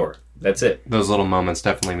different store. That's it. Those little moments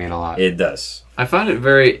definitely mean a lot. It does. I find it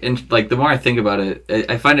very like the more I think about it,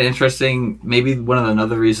 I find it interesting. Maybe one of the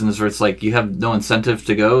other reasons where it's like you have no incentive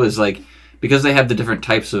to go is like because they have the different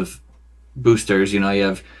types of boosters. You know, you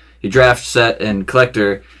have your draft, set, and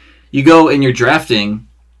collector. You go and you're drafting,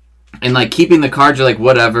 and like keeping the cards are like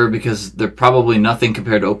whatever because they're probably nothing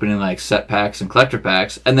compared to opening like set packs and collector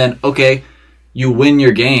packs. And then okay, you win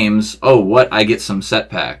your games. Oh, what? I get some set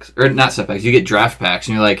packs or not set packs. You get draft packs,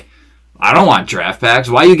 and you're like, I don't want draft packs.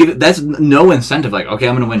 Why you give it? That's no incentive. Like, okay,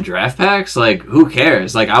 I'm gonna win draft packs. Like, who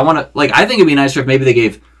cares? Like, I want to. Like, I think it'd be nicer if maybe they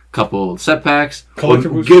gave a couple set packs. Collector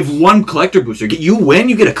or boosters? give one collector booster. You win,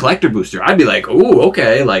 you get a collector booster. I'd be like, oh,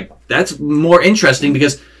 okay. Like, that's more interesting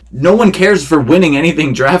because no one cares for winning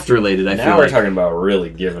anything draft related. I Now feel we're like. talking about really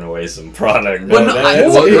giving away some product. Well,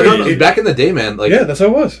 no, Back in the day, man. Like, Yeah, that's how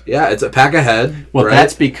it was. yeah, it's a pack ahead. Well, right?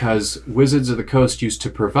 that's because Wizards of the Coast used to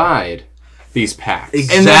provide these packs.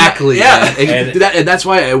 Exactly. yeah. And that's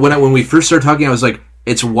why when we first started talking, I was like,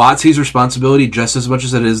 it's WotC's responsibility just as much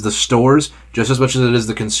as it is the stores, just as much as it is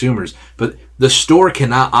the consumers. But the store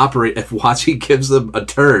cannot operate if WotC gives them a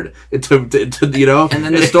turd. To you know. And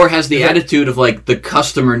then the store has the attitude of like the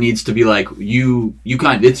customer needs to be like you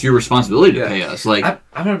can't. It's your responsibility to pay us. Like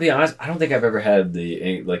I'm gonna be honest. I don't think I've ever had the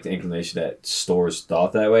inclination that stores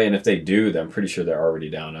thought that way, and if they do, then I'm pretty sure they're already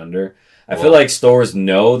down under. I feel like stores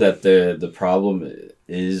know that the problem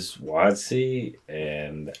is WotC,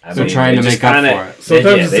 and They're trying to make up for it.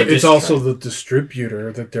 Sometimes it's also the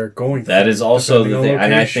distributor that they're going That through, is also depending the on thing,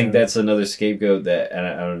 and I location. think that's another scapegoat that, and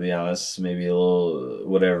I'm gonna be honest, maybe a little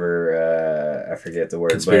whatever. I forget the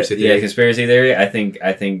word, Conspiracy but theory. yeah, conspiracy theory. I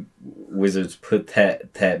think Wizards put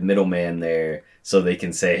that middleman there so they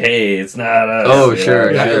can say, "Hey, it's not us." Oh, you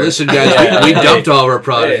sure. know? Yeah, listen, guys, we dumped all of our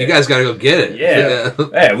product. You guys got to go get it. Yeah.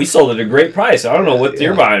 Yeah, we sold it at a great price. I don't know what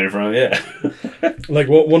you're buying it from. Yeah. Like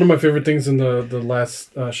one of my favorite things in the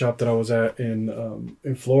last shop that I was at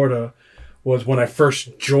in Florida was when I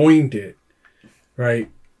first joined it. Right,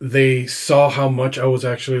 they saw how much I was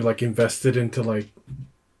actually like invested into like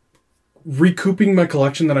recouping my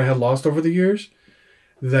collection that I had lost over the years.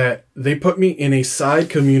 That they put me in a side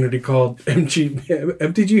community called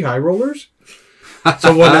MTG High Rollers.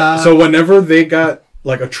 So whenever they got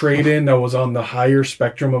like a trade in that was on the higher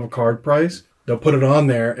spectrum of a card price, they'll put it on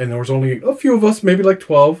there, and there was only a few of us, maybe like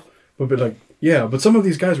 12, would be like, yeah, but some of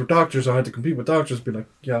these guys were doctors, so I had to compete with doctors, be like,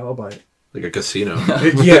 yeah, I'll buy it. Like a casino.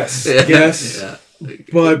 Yes, yes. Yeah.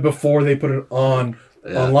 But before they put it on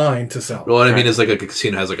online to sell. Well, what I mean is like a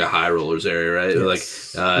casino has like a high rollers area, right?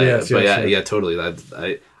 Yes. Like, Yes, but yes. yeah, totally.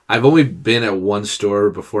 I've only been at one store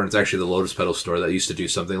before, and it's actually the Lotus Petal store that used to do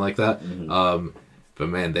something like that. But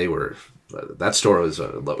man, that store was.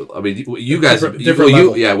 I mean, you guys, different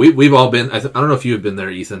level. yeah, we've all been. I don't know if you have been there,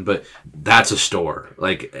 Ethan, but that's a store.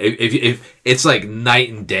 Like if it's like night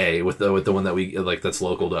and day with the one that we like that's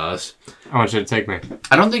local to us. I want you to take me.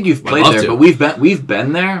 I don't think you've I'd played love there, to. but we've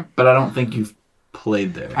been there, but I don't think you've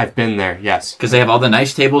played there. I've been there, yes. Because they have all the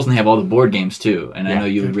nice tables and they have all the board games too, and I Yeah. know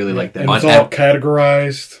you would really like that. And it's all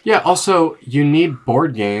categorized. Yeah, also, you need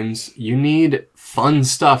board games. You need fun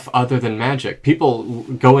stuff other than Magic. People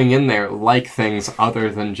going in there like things other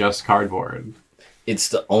than just cardboard. It's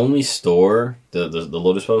the only store, the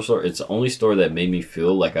Lotus Petal store. It's the only store that made me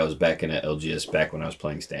feel like I was back in at LGS back when I was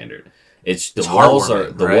playing Standard. It's walls are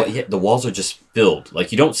heartwarming, the walls are just filled.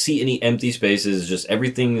 Like you don't see any empty spaces. Just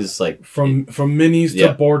everything is like From minis Yeah.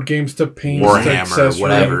 to board games to paints to Warhammer, accessories.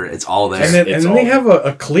 whatever. It's all there. And then It's they all- have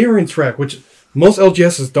a clearance rack, which most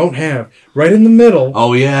LGSs don't have. Right in the middle,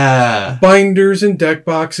 oh yeah. binders and deck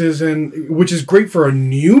boxes, and which is great for a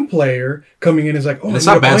new player coming in. Is like, oh, And it's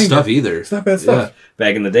I need not a bad binder. stuff either. It's not bad stuff.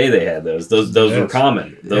 back in the day they had those. Those were Yes.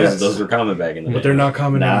 common. Yes. Those were common back in the day. But they're not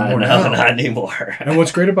common Nah, anymore. no, now. not anymore. And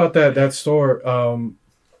what's great about that store,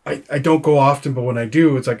 I don't go often, but when I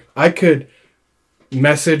do, it's like I could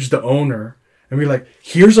message the owner and be like,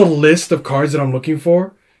 here's a list of cards that I'm looking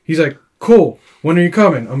for. He's like, cool. When are you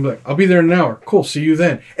coming? I'm like, I'll be there in an hour. Cool. See you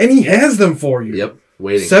then. And he has them for you. Yep.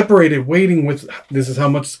 Waiting. Separated, waiting with, this is how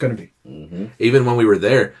much it's going to be. Mm-hmm. Even when we were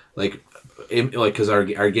there, because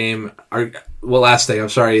our game, last thing, I'm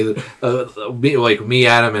sorry, me,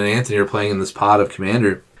 Adam, and Anthony are playing in this pod of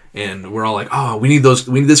Commander, and we're all like, oh, we need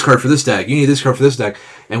this card for this deck, you need this card for this deck,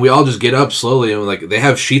 and we all just get up slowly, and like, they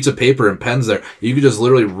have sheets of paper and pens there. You can just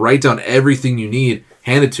literally write down everything you need,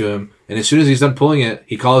 hand it to him, and as soon as he's done pulling it,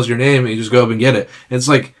 he calls your name, and you just go up and get it. And it's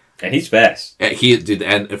like, and he's fast. He did,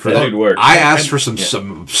 and for that dude works. I asked for some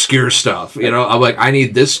obscure stuff. You know, I'm like, I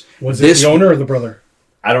need this. Was it the owner or the brother?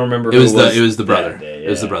 I don't remember. It was the brother. It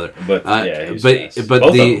was the brother. But but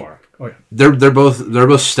both of them are. Oh, yeah. They're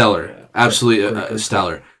both stellar. Absolutely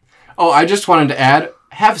stellar. Oh, I just wanted to add,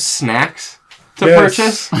 have snacks to Yes.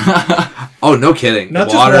 purchase. Oh, no kidding. Not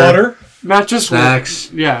just water. Not just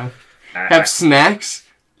Snacks. Yeah. Have snacks.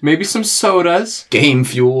 Maybe some sodas. Game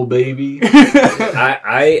fuel, baby.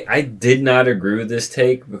 I did not agree with this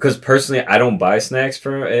take because personally I don't buy snacks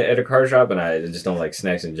at a card shop, and I just don't like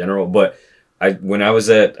snacks in general. But when I was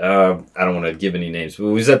at I don't want to give any names, but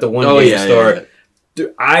it was at the one game store. Yeah.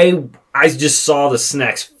 Dude, I just saw the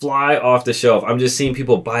snacks fly off the shelf. I'm just seeing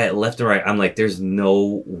people buy it left and right. I'm like, there's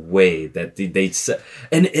no way that they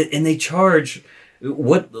and they charge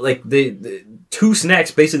what, like, the 2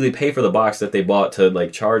 snacks basically pay for the box that they bought to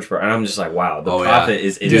like charge for, and I'm just like, wow, the profit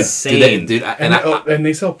is insane. And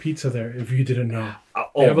they sell pizza there. If you didn't know,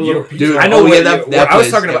 they have a little pizza. Dude, I know I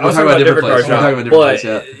was talking about a different card shop,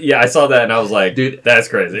 but yeah, I saw that and I was like, dude, that's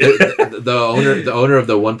crazy. the owner of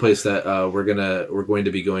the one place that we're going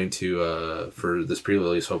to be going to for this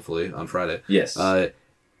pre-release, hopefully on Friday. Yes. I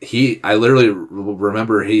literally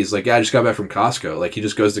remember he's like, yeah, I just got back from Costco. Like, he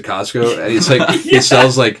just goes to Costco and he's like, he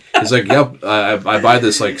sells like, he's like, yep, I buy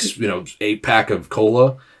this like 8-pack of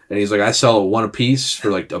cola, and he's like, I sell one a piece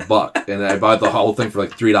for like $1, and I bought the whole thing for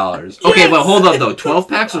like $3. Okay, but hold up though. 12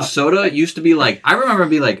 packs of soda used to be like, I remember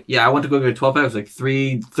being like, yeah, I went to go get 12 packs, like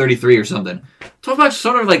 $3.33 or something. 12 packs of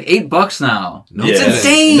soda are like $8 now. No, it's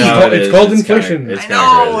insane. No, it's called inflation. I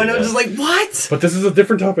know, and I was just like, what? But this is a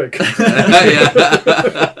different topic.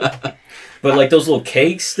 But like those little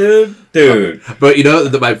cakes, dude. But you know,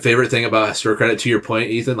 my favorite thing about store credit, to your point,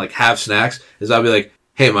 Ethan, like, have snacks, is I'll be like,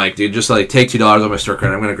 hey, Mike, dude, just like take $2 on my store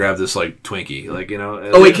credit. I'm gonna grab this like Twinkie, like, you know.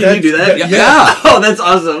 Oh wait, can you do that? Yeah. Oh, that's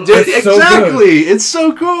awesome. Dude, It's so exactly. It's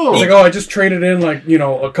so cool. It's like, oh, I just traded in like,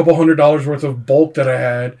 a couple $100 worth of bulk that I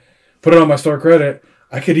had, put it on my store credit.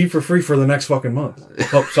 I could eat for free for the next fucking month.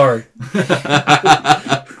 Oh, sorry.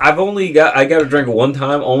 I got a drink one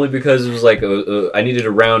time only because it was like I needed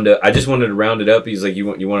to round it. I just wanted to round it up. He's like, you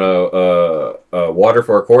want a water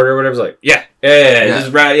for a quarter or whatever? I was like, yeah.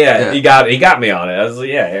 Just round, yeah. He got me on it. I was like,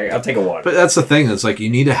 yeah, I'll take a water. But that's the thing. It's like, you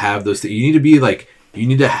need to have those. You need to be like, you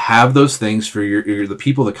need to have those things for the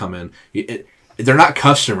people that come in. They're not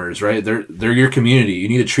customers, right? They're your community. You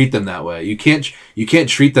need to treat them that way. You can't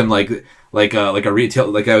treat them like a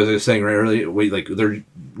retail, like I was saying right earlier. Like,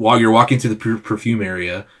 while you're walking through the perfume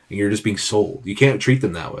area and you're just being sold. You can't treat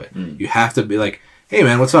them that way. You have to be like, hey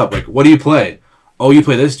man, what's up? Like, what do you play? Oh, you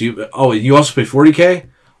play this? You also play 40K?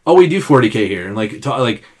 Oh, we do 40K here. And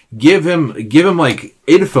like give him like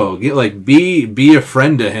info. Be a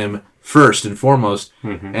friend to him first and foremost,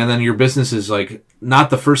 and then your business is like not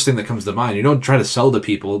the first thing that comes to mind. You don't try to sell to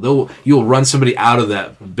people. You'll run somebody out of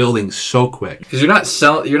that building so quick. Because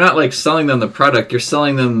you're not like selling them the product. You're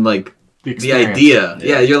selling them like the idea.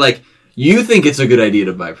 Yeah, you're like, you think it's a good idea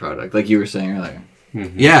to buy product, like you were saying earlier.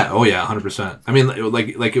 Mm-hmm. Yeah. Oh yeah. 100%. I mean,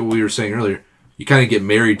 like we were saying earlier, you kind of get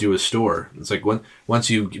married to a store. It's like once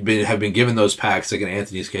you have been given those packs, like in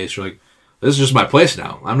Anthony's case, you're like, this is just my place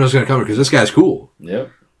now. I'm just gonna come here because this guy's cool.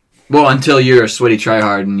 Yep. Well, until you're a sweaty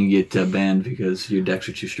tryhard and you get banned because your decks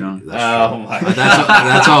are too strong. Oh my God.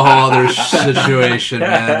 That's a whole other situation,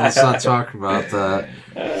 man. Let's not talk about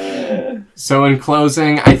that. So in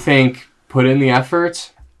closing, I think put in the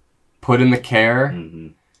effort, put in the care,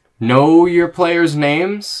 know your players'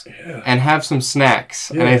 names, and have some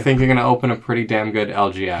snacks. Yeah. And I think you're going to open a pretty damn good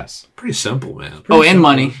LGS. Pretty simple, man. And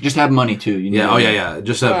money. Just have money, too. Yeah.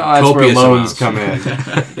 Just have that's copious where loans amounts. come in.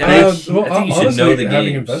 I think you should know the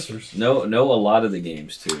having games. Investors. Know a lot of the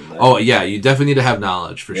games, too. Oh, yeah. You definitely need to have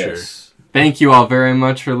knowledge, for sure. Thank you all very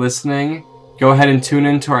much for listening. Go ahead and tune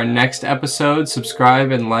in to our next episode.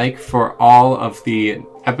 Subscribe and like for all of the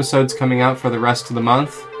episodes coming out for the rest of the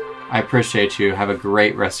month. I appreciate you. Have a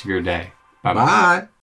great rest of your day. Bye-bye. Bye.